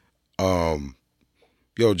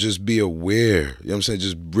 Yo, just be aware. You know what I'm saying?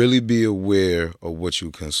 Just really be aware of what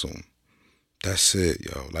you consume. That's it,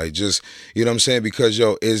 yo. Like, just, you know what I'm saying? Because,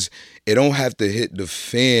 yo, it don't have to hit the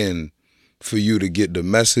fan for you to get the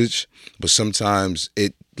message, but sometimes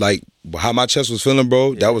it, like, how my chest was feeling,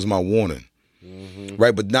 bro, that was my warning.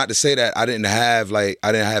 Right? But not to say that I didn't have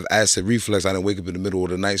acid reflux. I didn't wake up in the middle of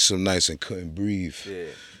the night some nights and couldn't breathe. Yeah.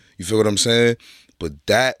 You feel what I'm saying? But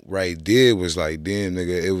that right there was like, damn,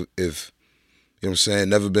 nigga, if you know what I'm saying,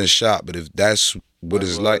 never been shot, but if that's what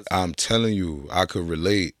it's like, I'm telling you, I could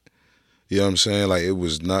relate. You know what I'm saying? Like, it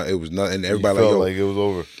was not, and everybody felt like, yo, like it was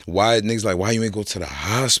over. Why, niggas like, why you ain't go to the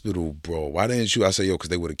hospital, bro? Why didn't you? I said, yo, because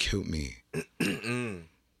they would have killed me.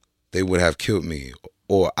 They would have killed me.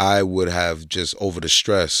 Or I would have just, over the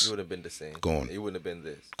stress. You would have been the same. Gone. You wouldn't have been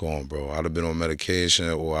this. Gone, bro. I'd have been on medication,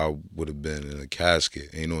 or I would have been in a casket.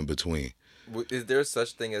 Ain't no in between. Is there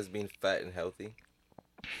such thing as being fat and healthy?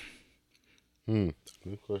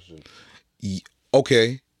 Good question.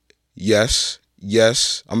 Okay. Yes.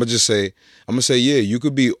 I'm gonna say, yeah, you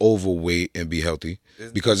could be overweight and be healthy.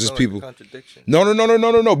 Because it's people. Like a contradiction.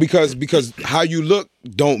 No. Because how you look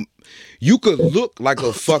you could look like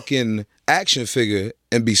a fucking action figure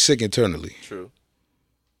and be sick internally. True.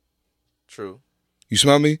 You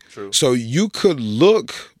smell me? True. So you could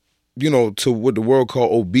look, to what the world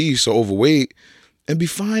call obese or overweight and be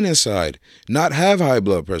fine inside. Not have high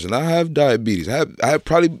blood pressure, not have diabetes. I have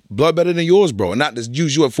probably blood better than yours, bro. And not to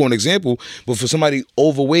use you for an example, but for somebody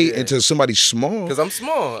overweight and to somebody small. Because I'm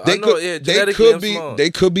small. They could be But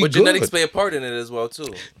good. genetics play a part in it as well,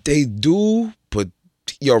 too. They do, but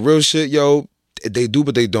yo, real shit, yo, they do,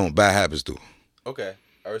 but they don't. Bad habits do. Okay.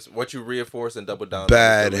 What you reinforce and double down on.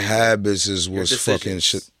 Bad habits is what's fucking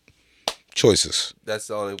shit. Choices. That's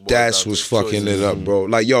all it was. That's what's fucking it up, bro.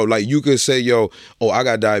 Like, yo, like you could say, yo, I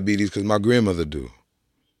got diabetes because my grandmother do.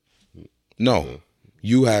 No.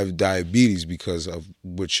 You have diabetes because of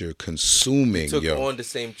what you're consuming, you took yo. on the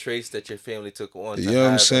same traits that your family took on. You know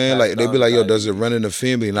what I'm saying? Like, they be like, yo, does it run in the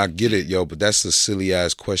family? And I get it, yo, but that's a silly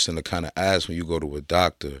ass question to kind of ask when you go to a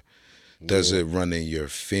doctor. Does it run in your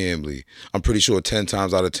family? I'm pretty sure 10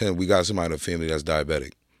 times out of 10, we got somebody in the family that's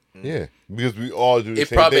diabetic. Yeah, because we all do the same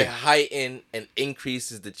thing. It probably heighten and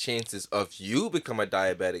increases the chances of you become a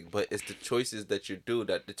diabetic, but it's the choices that you do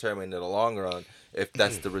that determine in the long run if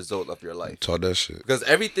that's the result of your life. Talk that shit. Because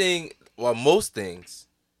most things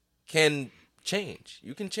can change.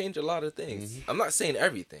 You can change a lot of things. I'm not saying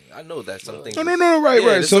everything. I know that some things. No,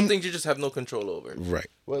 right. Some things you just have no control over. Right.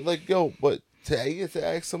 Well, but to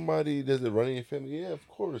ask somebody, does it run in your family? Yeah, of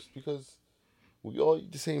course, because we all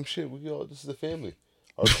eat the same shit. This is the family.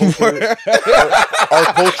 Our culture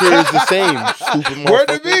is the same. Stupid Word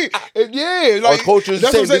to me. Yeah. Like, our culture is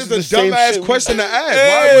the same. That's a dumbass question to ask.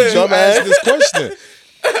 Why would you ask this question?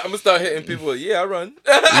 I'm gonna start hitting people with, I run.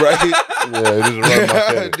 Right? Yeah, it doesn't run my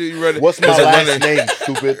family. Do you run it? What's my last name,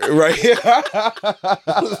 stupid? Right.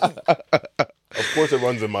 Of course it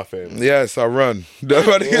runs in my family. Yes, I run.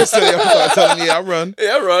 Nobody can say, I'm telling you, I run.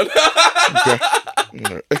 Yeah, I run.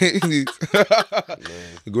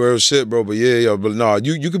 Real shit, bro. But yeah, yo, but no,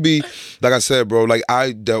 you could be, like I said, bro, like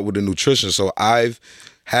I dealt with the nutrition, so I've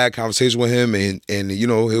had conversation with him and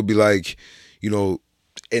he'll be like,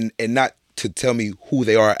 and not to tell me who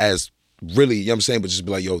they are as really, you know what I'm saying, but just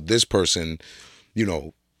be like, yo, this person,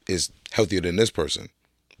 is healthier than this person.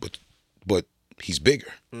 But he's bigger.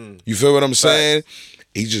 You feel what I'm saying?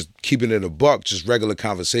 He's just keeping it a buck, just regular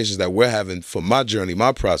conversations that we're having for my journey,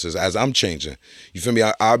 my process as I'm changing. You feel me?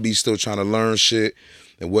 I'll be still trying to learn shit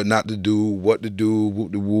and what not to do, what to do,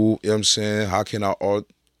 whoop the whoop. You know what I'm saying? How can I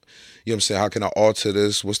how can I alter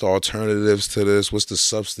this? What's the alternatives to this? What's the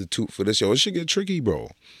substitute for this? Yo, it should get tricky, bro.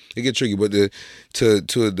 It get tricky. But to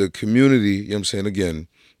the community, you know what I'm saying, again,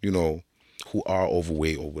 you know, who are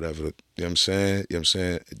overweight or whatever, you know what I'm saying? You know what I'm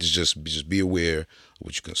saying? Just be aware of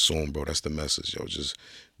what you consume, bro. That's the message, yo. Just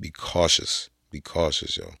be cautious. Be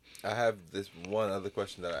cautious, yo. I have this one other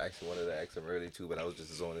question that I actually wanted to ask him earlier too, but I was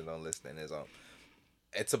just zoning on listening.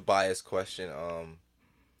 It's a biased question.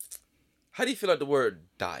 How do you feel about the word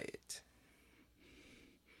diet?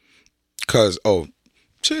 Cause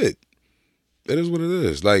shit, it is what it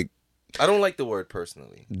is. Like, I don't like the word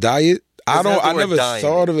personally. Diet. I never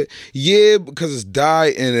thought of it. Yeah, because it's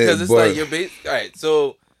diet in it. Because it's like you're all right.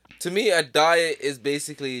 So to me, a diet is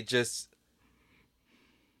basically just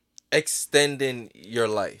extending your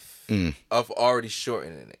life of already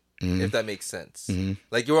shortening it. If that makes sense.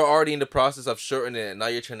 Like you were already in the process of shortening it, and now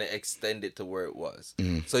you're trying to extend it to where it was.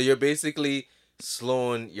 So you're basically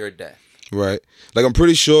slowing your death. Right. Like, I'm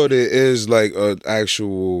pretty sure there is, like, an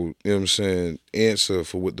actual, you know what I'm saying, answer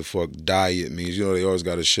for what the fuck diet means. You know, they always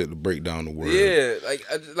got a shit to break down the word. Yeah.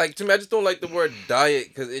 Like to me, I just don't like the word diet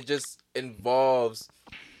because it just involves...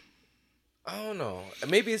 I don't know.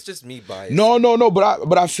 Maybe it's just me biased. No.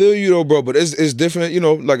 But I feel you though, bro. But it's different. You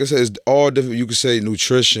know, like I said, it's all different. You could say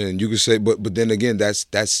nutrition. You could say, but then again, that's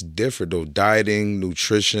different though. Dieting,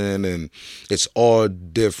 nutrition, and it's all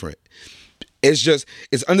different.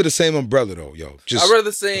 It's under the same umbrella though, yo. I'd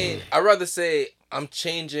rather say I'm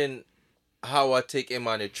changing how I take in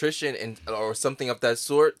my nutrition or something of that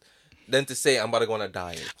sort than to say I'm about to go on a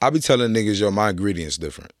diet. I be telling niggas, yo, my ingredients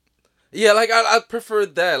different. Yeah, like I prefer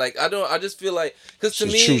that. Like I just feel like, because to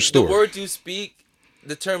me the words you speak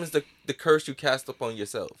determines the curse you cast upon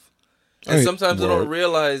yourself. And sometimes we don't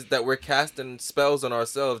realize that we're casting spells on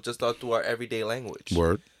ourselves just out through our everyday language.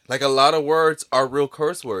 Word. Like, a lot of words are real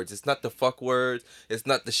curse words. It's not the fuck words. It's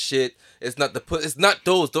not the shit. It's not the put. It's not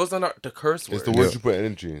those. Those are not the curse words. It's the words you put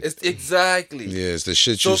energy in. It's exactly. Yeah, it's the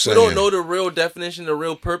shit you say. saying. So if we don't know the real definition, the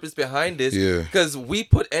real purpose behind this, because we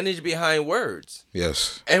put energy behind words.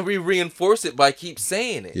 Yes. And we reinforce it by keep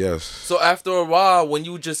saying it. Yes. So after a while, when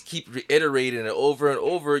you just keep reiterating it over and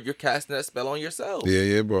over, you're casting that spell on yourself.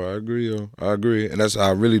 Yeah, bro. I agree, yo. I agree. And that's, I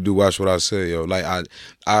really do watch what I say, yo. Like,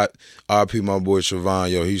 I RP my boy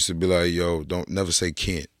Siobhan, yo. He used to be like, yo, don't never say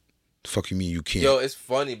can't. The fuck you mean you can't? Yo, it's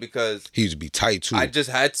funny because he used to be tight too. I just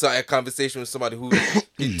had a conversation with somebody who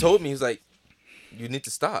he told me, he was like, you need to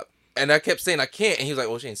stop. And I kept saying I can't, and he was like,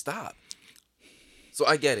 well, Shane, stop. So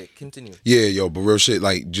I get it. Continue. Yeah, yo, but real shit,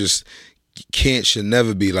 like, just can't should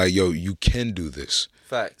never be like, yo, you can do this.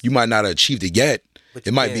 Facts. You might not have achieved it yet. But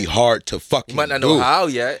it might be hard to fucking do. You might not know how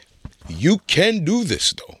yet. You can do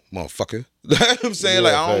this though, motherfucker. You know what I'm saying?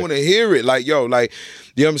 Like, I don't want to hear it. Like, yo, like,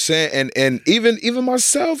 you know what I'm saying? And even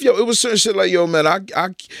myself, yo, it was certain shit like, yo, man,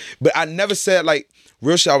 but I never said, like,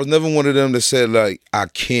 real shit, I was never one of them that said, like, I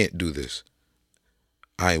can't do this.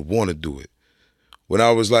 I ain't want to do it. When I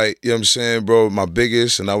was like, you know what I'm saying, bro, my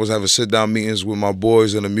biggest, and I was having sit-down meetings with my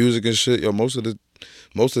boys and the music and shit, yo, most of the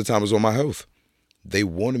time it was on my health. They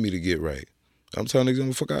wanted me to get right. I'm telling niggas,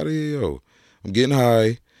 the fuck out of here, yo. I'm getting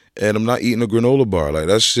high. And I'm not eating a granola bar. Like,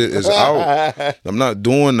 that shit is out. I'm not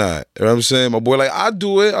doing that. You know what I'm saying? My boy, like, I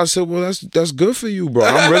do it. I said, well, that's good for you, bro.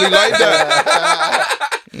 I'm really like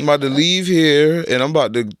that. I'm about to leave here, and I'm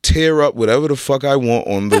about to tear up whatever the fuck I want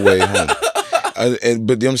on the way home. But you know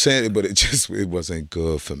what I'm saying? But it wasn't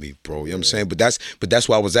good for me, bro. You know what I'm saying? But that's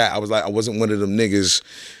where I was at. I was like, I wasn't one of them niggas.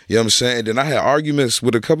 You know what I'm saying? And then I had arguments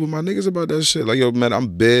with a couple of my niggas about that shit. Like, yo, man, I'm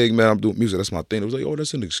big, man. I'm doing music. That's my thing. It was like, oh,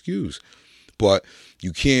 that's an excuse. But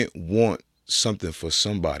you can't want something for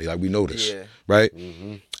somebody. Like, we know this, right?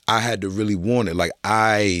 Mm-hmm. I had to really want it. Like,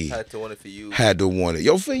 I had to want it for you. Had to want it.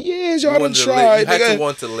 Yo, for years, y'all done tried. You had to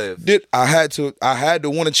want to live. I had to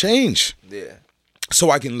want to change. Yeah.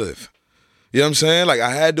 So I can live. You know what I'm saying? Like,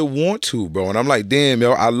 I had to want to, bro. And I'm like, damn,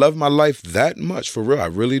 yo, I love my life that much, for real. I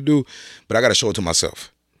really do. But I got to show it to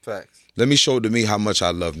myself. Facts. Let me show it to me how much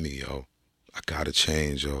I love me, yo. I gotta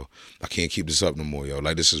change, yo. I can't keep this up no more, yo.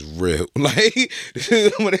 Like, this is real. Like, this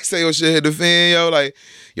is when they say, yo, shit hit the fan, yo. Like,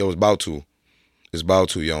 yo, it's about to. It's about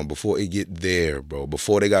to, yo. Before it get there, bro.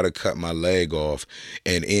 Before they gotta cut my leg off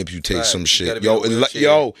and amputate some shit. Yo,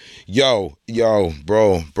 bro.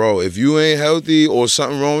 If you ain't healthy or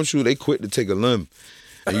something wrong with you, they quit to take a limb.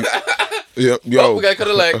 Yo, oh, we gotta cut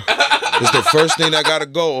a leg. It's the first thing that gotta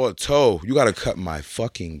go, or a toe. You gotta cut my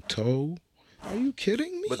fucking toe. Are you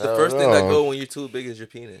kidding me? But the first thing that go when you're too big is your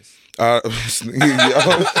penis. Yo.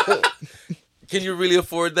 Can you really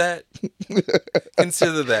afford that?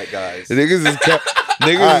 Consider that, guys.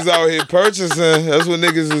 Niggas is out here purchasing. That's what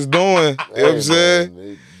niggas is doing. You know what I'm saying?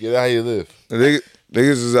 Man, get how you live. Niggas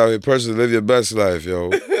is out here purchasing. Live your best life, yo.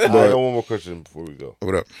 I got one more question before we go.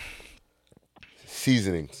 What up?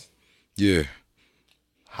 Seasonings. Yeah.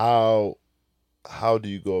 How do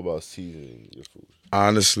you go about seasoning your food?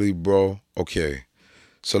 Honestly, bro. Okay.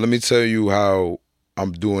 So let me tell you how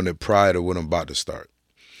I'm doing it prior to what I'm about to start.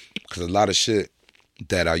 Because a lot of shit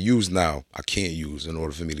that I use now, I can't use in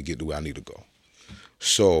order for me to get to where I need to go.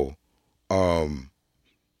 So,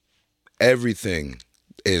 everything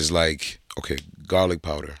is like, okay, garlic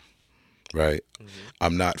powder, right? Mm-hmm.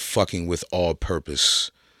 I'm not fucking with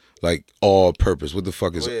all-purpose. Like, all-purpose. What the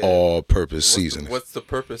fuck is all-purpose seasoning? What's the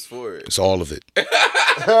purpose for it? It's all of it.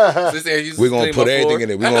 We're going to put everything in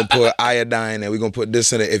it. We're going to put iodine in it. We're going to put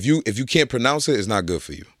this in it. If you can't pronounce it, it's not good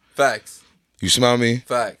for you. Facts. You smell me?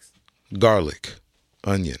 Facts. Garlic,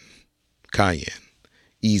 onion, cayenne.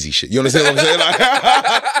 Easy shit. You understand what I'm saying?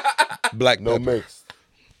 Like, black pepper. No mix.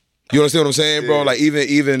 You understand what I'm saying, bro? Like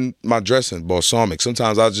even my dressing, balsamic.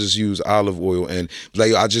 Sometimes I just use olive oil and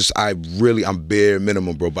like I'm bare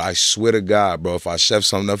minimum, bro. But I swear to God, bro, if I chef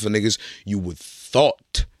something up for niggas, you would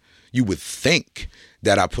think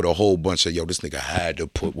that I put a whole bunch of this nigga had to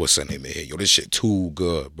put what's in him in here. Yo, this shit too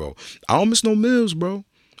good, bro. I don't miss no meals, bro.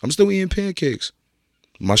 I'm still eating pancakes.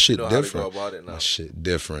 My shit different. My shit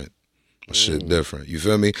different. My shit different. You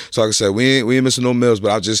feel me? So like I said, we ain't missing no meals,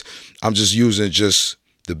 but I'm just using just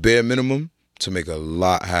the bare minimum to make a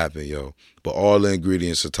lot happen, yo. But all the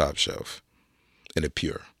ingredients are top shelf. And they're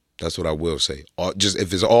pure. That's what I will say. Just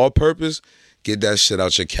if it's all purpose, get that shit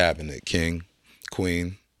out your cabinet, king,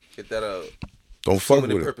 queen. Get that out. Don't fuck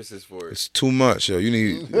with it. Purposes for it. It's too much, yo. You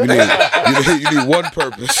need one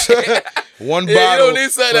purpose. One bottle. You don't need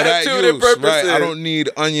something that has two different purposes. Right? I don't need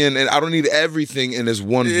onion and I don't need everything in this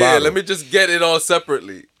one bottle. Yeah, let me just get it all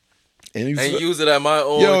separately. And use it at my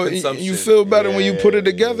own consumption. You feel better when you put it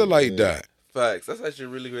together like that. Facts. That's actually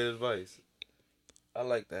really great advice. I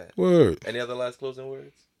like that. Word. Any other last closing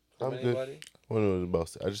words from anybody?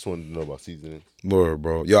 I just wanted to know about seasoning. Word,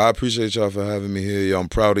 bro. Yo, I appreciate y'all for having me here. Yo, I'm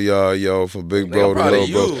proud of y'all, yo, from big bro to little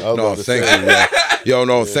bro. No, thank you, yo. Yo,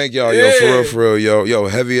 no, thank y'all, yo, for real, yo. Yo,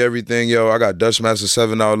 heavy everything, yo. I got Dutch Master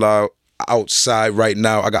 7 out loud outside right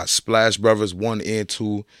now. I got Splash Brothers 1 and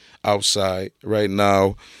 2 outside right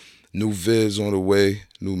now. New vids on the way,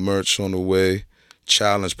 new merch on the way.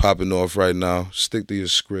 Challenge popping off right now. Stick to your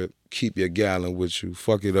script. Keep your gallon with you.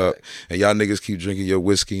 Fuck it up. And y'all niggas keep drinking your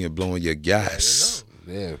whiskey and blowing your gas.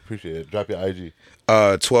 Yeah, appreciate it. Drop your IG.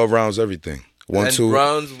 12 rounds everything. 1 2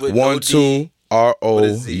 Rounz with 1 2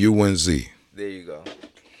 ROUNZ. There you go.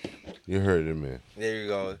 You heard it, man. There you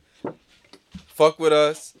go. Fuck with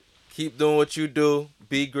us. Keep doing what you do.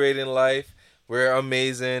 Be great in life. We're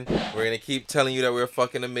amazing. We're gonna keep telling you that we're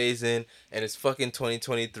fucking amazing. And it's fucking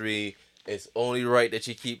 2023. It's only right that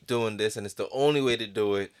you keep doing this, and it's the only way to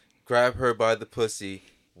do it. Grab her by the pussy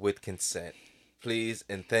with consent. Please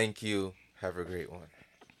and thank you. Have a great one.